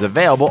and is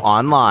available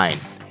online.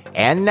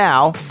 And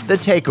now, the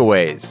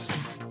takeaways.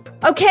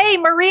 Okay,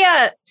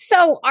 Maria.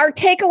 So our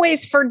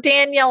takeaways for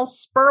Danielle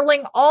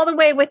Sperling, all the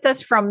way with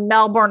us from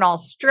Melbourne,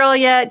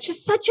 Australia.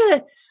 Just such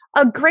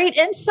a great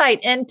insight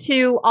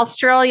into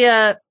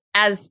Australia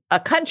as a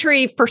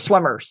country for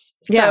swimmers.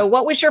 So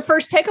what was your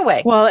first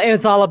takeaway? Well, it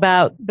was all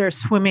about their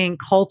swimming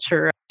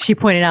culture. She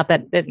pointed out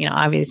that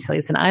obviously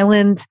it's an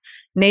island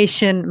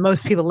nation.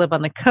 Most people live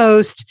on the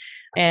coast,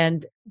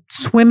 and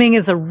swimming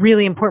is a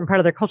really important part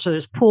of their culture.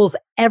 There's pools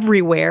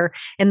everywhere,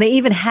 and they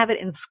even have it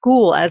in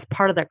school as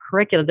part of their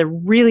curriculum. They're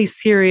really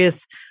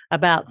serious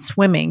about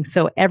swimming.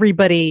 So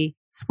everybody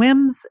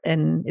swims,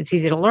 and it's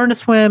easy to learn to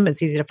swim.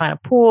 It's easy to find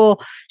a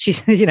pool.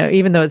 She's,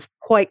 even though it's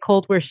quite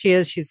cold where she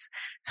is, she's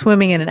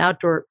swimming in an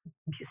outdoor,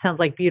 sounds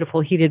like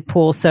beautiful heated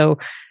pool. So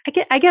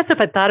I guess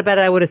if I thought about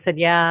it, I would have said,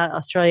 yeah,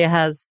 Australia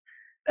has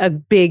a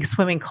big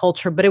swimming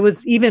culture, but it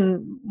was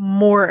even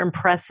more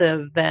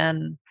impressive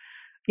than,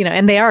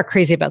 and they are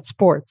crazy about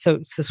sports. So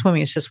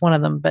swimming is just one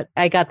of them. But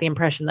I got the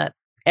impression that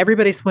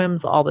everybody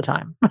swims all the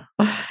time,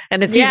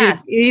 and it's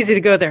easy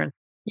to go there.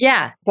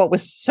 Yeah. What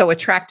was so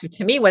attractive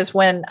to me was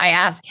when I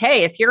asked,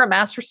 hey, if you're a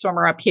master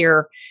swimmer up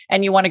here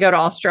and you want to go to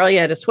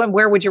Australia to swim,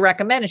 where would you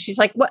recommend? And she's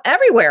like, well,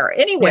 everywhere,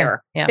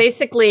 anywhere. Yeah.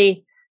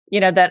 Basically,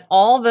 that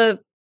all the,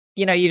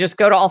 you just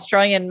go to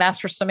Australian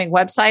master swimming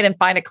website and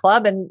find a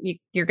club, and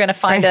you're going to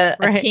find a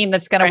team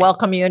that's going to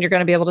welcome you, and you're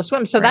going to be able to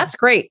swim. So that's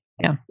great.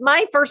 Yeah.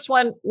 My first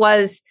one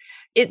was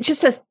it's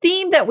just a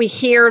theme that we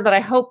hear that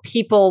I hope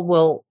people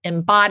will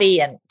embody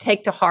and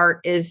take to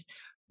heart is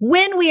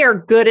when we are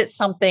good at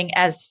something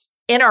as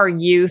in our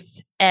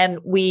youth, and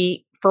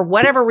we, for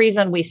whatever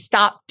reason, we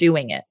stop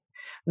doing it,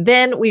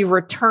 then we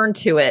return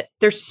to it.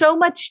 There's so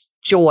much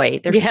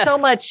joy. There's so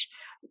much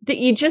that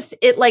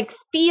it like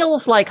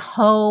feels like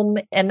home.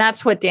 And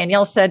that's what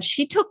Danielle said.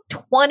 She took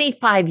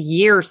 25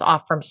 years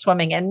off from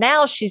swimming, and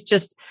now she's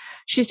just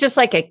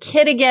like a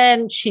kid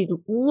again. She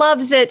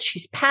loves it.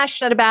 She's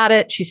passionate about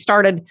it. She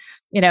started,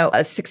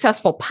 a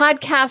successful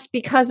podcast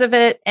because of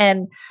it.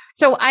 And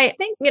so I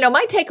think,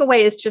 my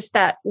takeaway is just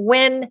that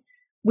when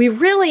we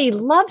really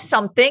love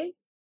something,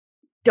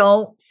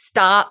 don't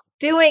stop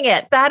doing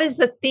it. That is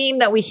the theme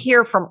that we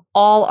hear from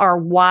all our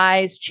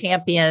wise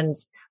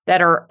champions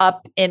that are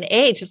up in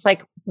age. It's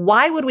like,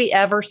 why would we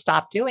ever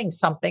stop doing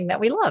something that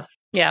we love?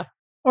 Yeah.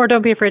 Or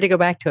don't be afraid to go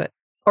back to it.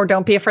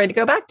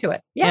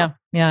 Yeah.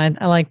 Yeah.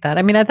 I like that.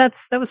 I mean, that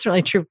was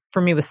certainly true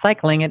for me with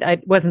cycling.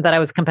 It wasn't that I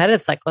was a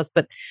competitive cyclist,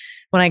 but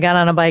when I got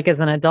on a bike as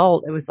an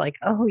adult, it was like,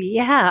 oh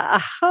yeah.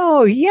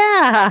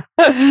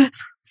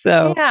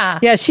 So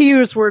yeah, she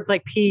used words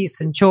like peace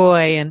and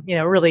joy and,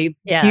 really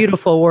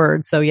beautiful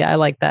words. So yeah, I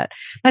like that.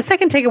 My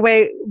second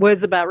takeaway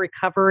was about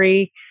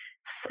recovery.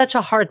 Such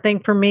a hard thing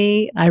for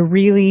me. I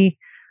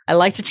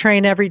like to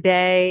train every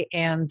day,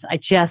 and I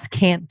just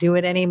can't do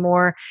it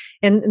anymore.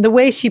 And the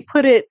way she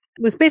put it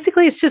was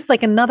basically, it's just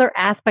like another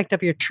aspect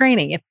of your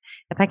training.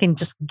 If I can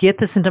just get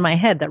this into my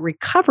head, that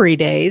recovery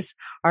days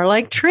are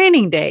like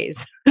training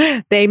days.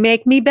 They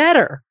make me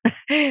better. But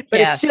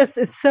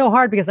it's so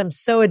hard because I'm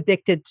so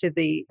addicted to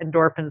the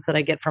endorphins that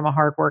I get from a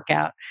hard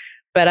workout.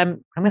 But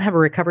I'm going to have a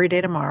recovery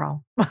day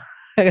tomorrow.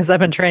 Because I've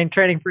been training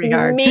pretty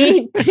hard.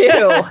 Me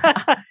too.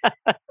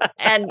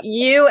 And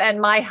you and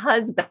my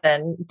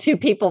husband, 2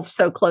 people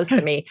so close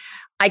to me,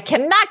 I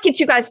cannot get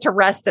you guys to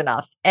rest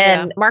enough.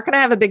 And Mark and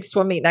I have a big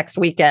swim meet next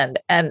weekend,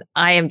 and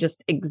I am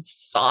just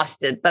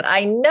exhausted. But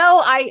I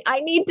know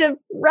I need to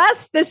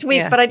rest this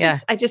week, but I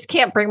just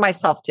can't bring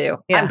myself to.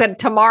 Yeah.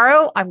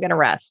 Tomorrow I'm going to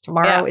rest.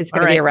 Tomorrow is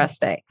going to be a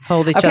rest day. Let's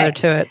hold each other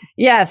to it.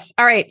 Yes.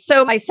 All right.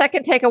 So my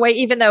second takeaway,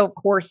 even though of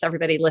course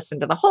everybody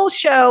listened to the whole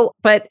show,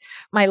 but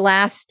my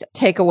last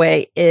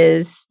takeaway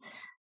is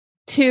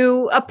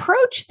to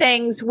approach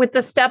things with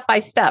the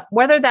step-by-step,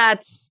 whether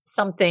that's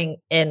something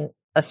in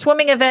a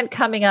swimming event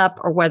coming up,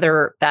 or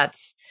whether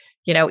that's,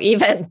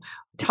 even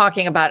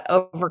talking about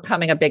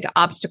overcoming a big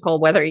obstacle,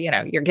 whether,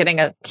 you're getting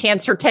a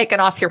cancer taken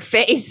off your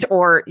face,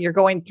 or you're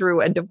going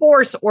through a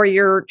divorce, or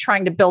you're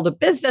trying to build a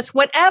business,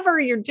 whatever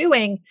you're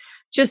doing,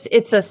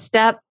 it's a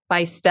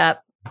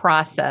step-by-step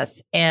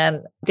process.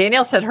 And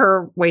Danielle said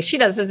her way she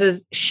does this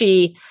is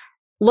she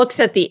looks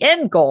at the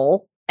end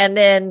goal and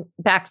then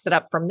backs it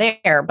up from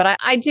there. But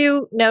I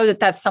do know that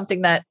that's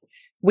something that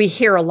we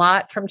hear a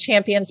lot from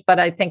champions, but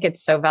I think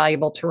it's so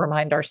valuable to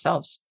remind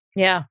ourselves.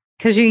 Yeah,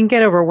 because you can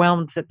get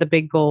overwhelmed at the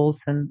big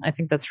goals. And I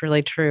think that's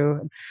really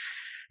true.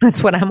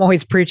 That's what I'm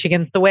always preaching.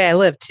 And it's the way I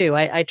live too.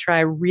 I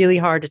try really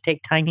hard to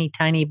take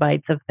tiny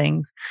bites of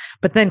things,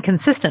 but then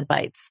consistent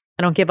bites.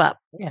 I don't give up.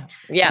 Yeah.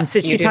 Yeah. And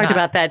so she talked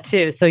about that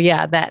too. So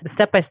yeah, that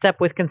step by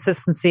step with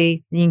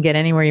consistency, you can get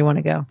anywhere you want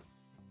to go.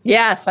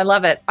 Yes. I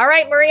love it. All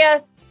right,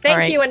 Maria.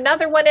 Thank you.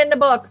 Another one in the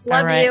books.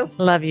 Love you.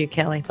 Love you,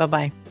 Kelly.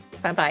 Bye-bye.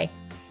 Bye-bye.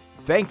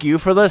 Thank you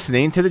for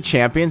listening to the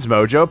Champions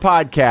Mojo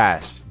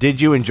podcast.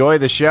 Did you enjoy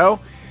the show?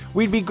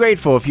 We'd be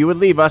grateful if you would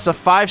leave us a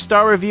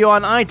 5-star review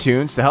on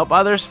iTunes to help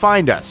others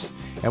find us.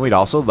 And we'd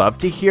also love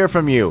to hear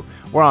from you.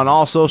 We're on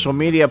all social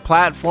media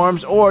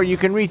platforms, or you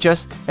can reach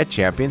us at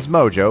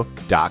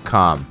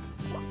championsmojo.com.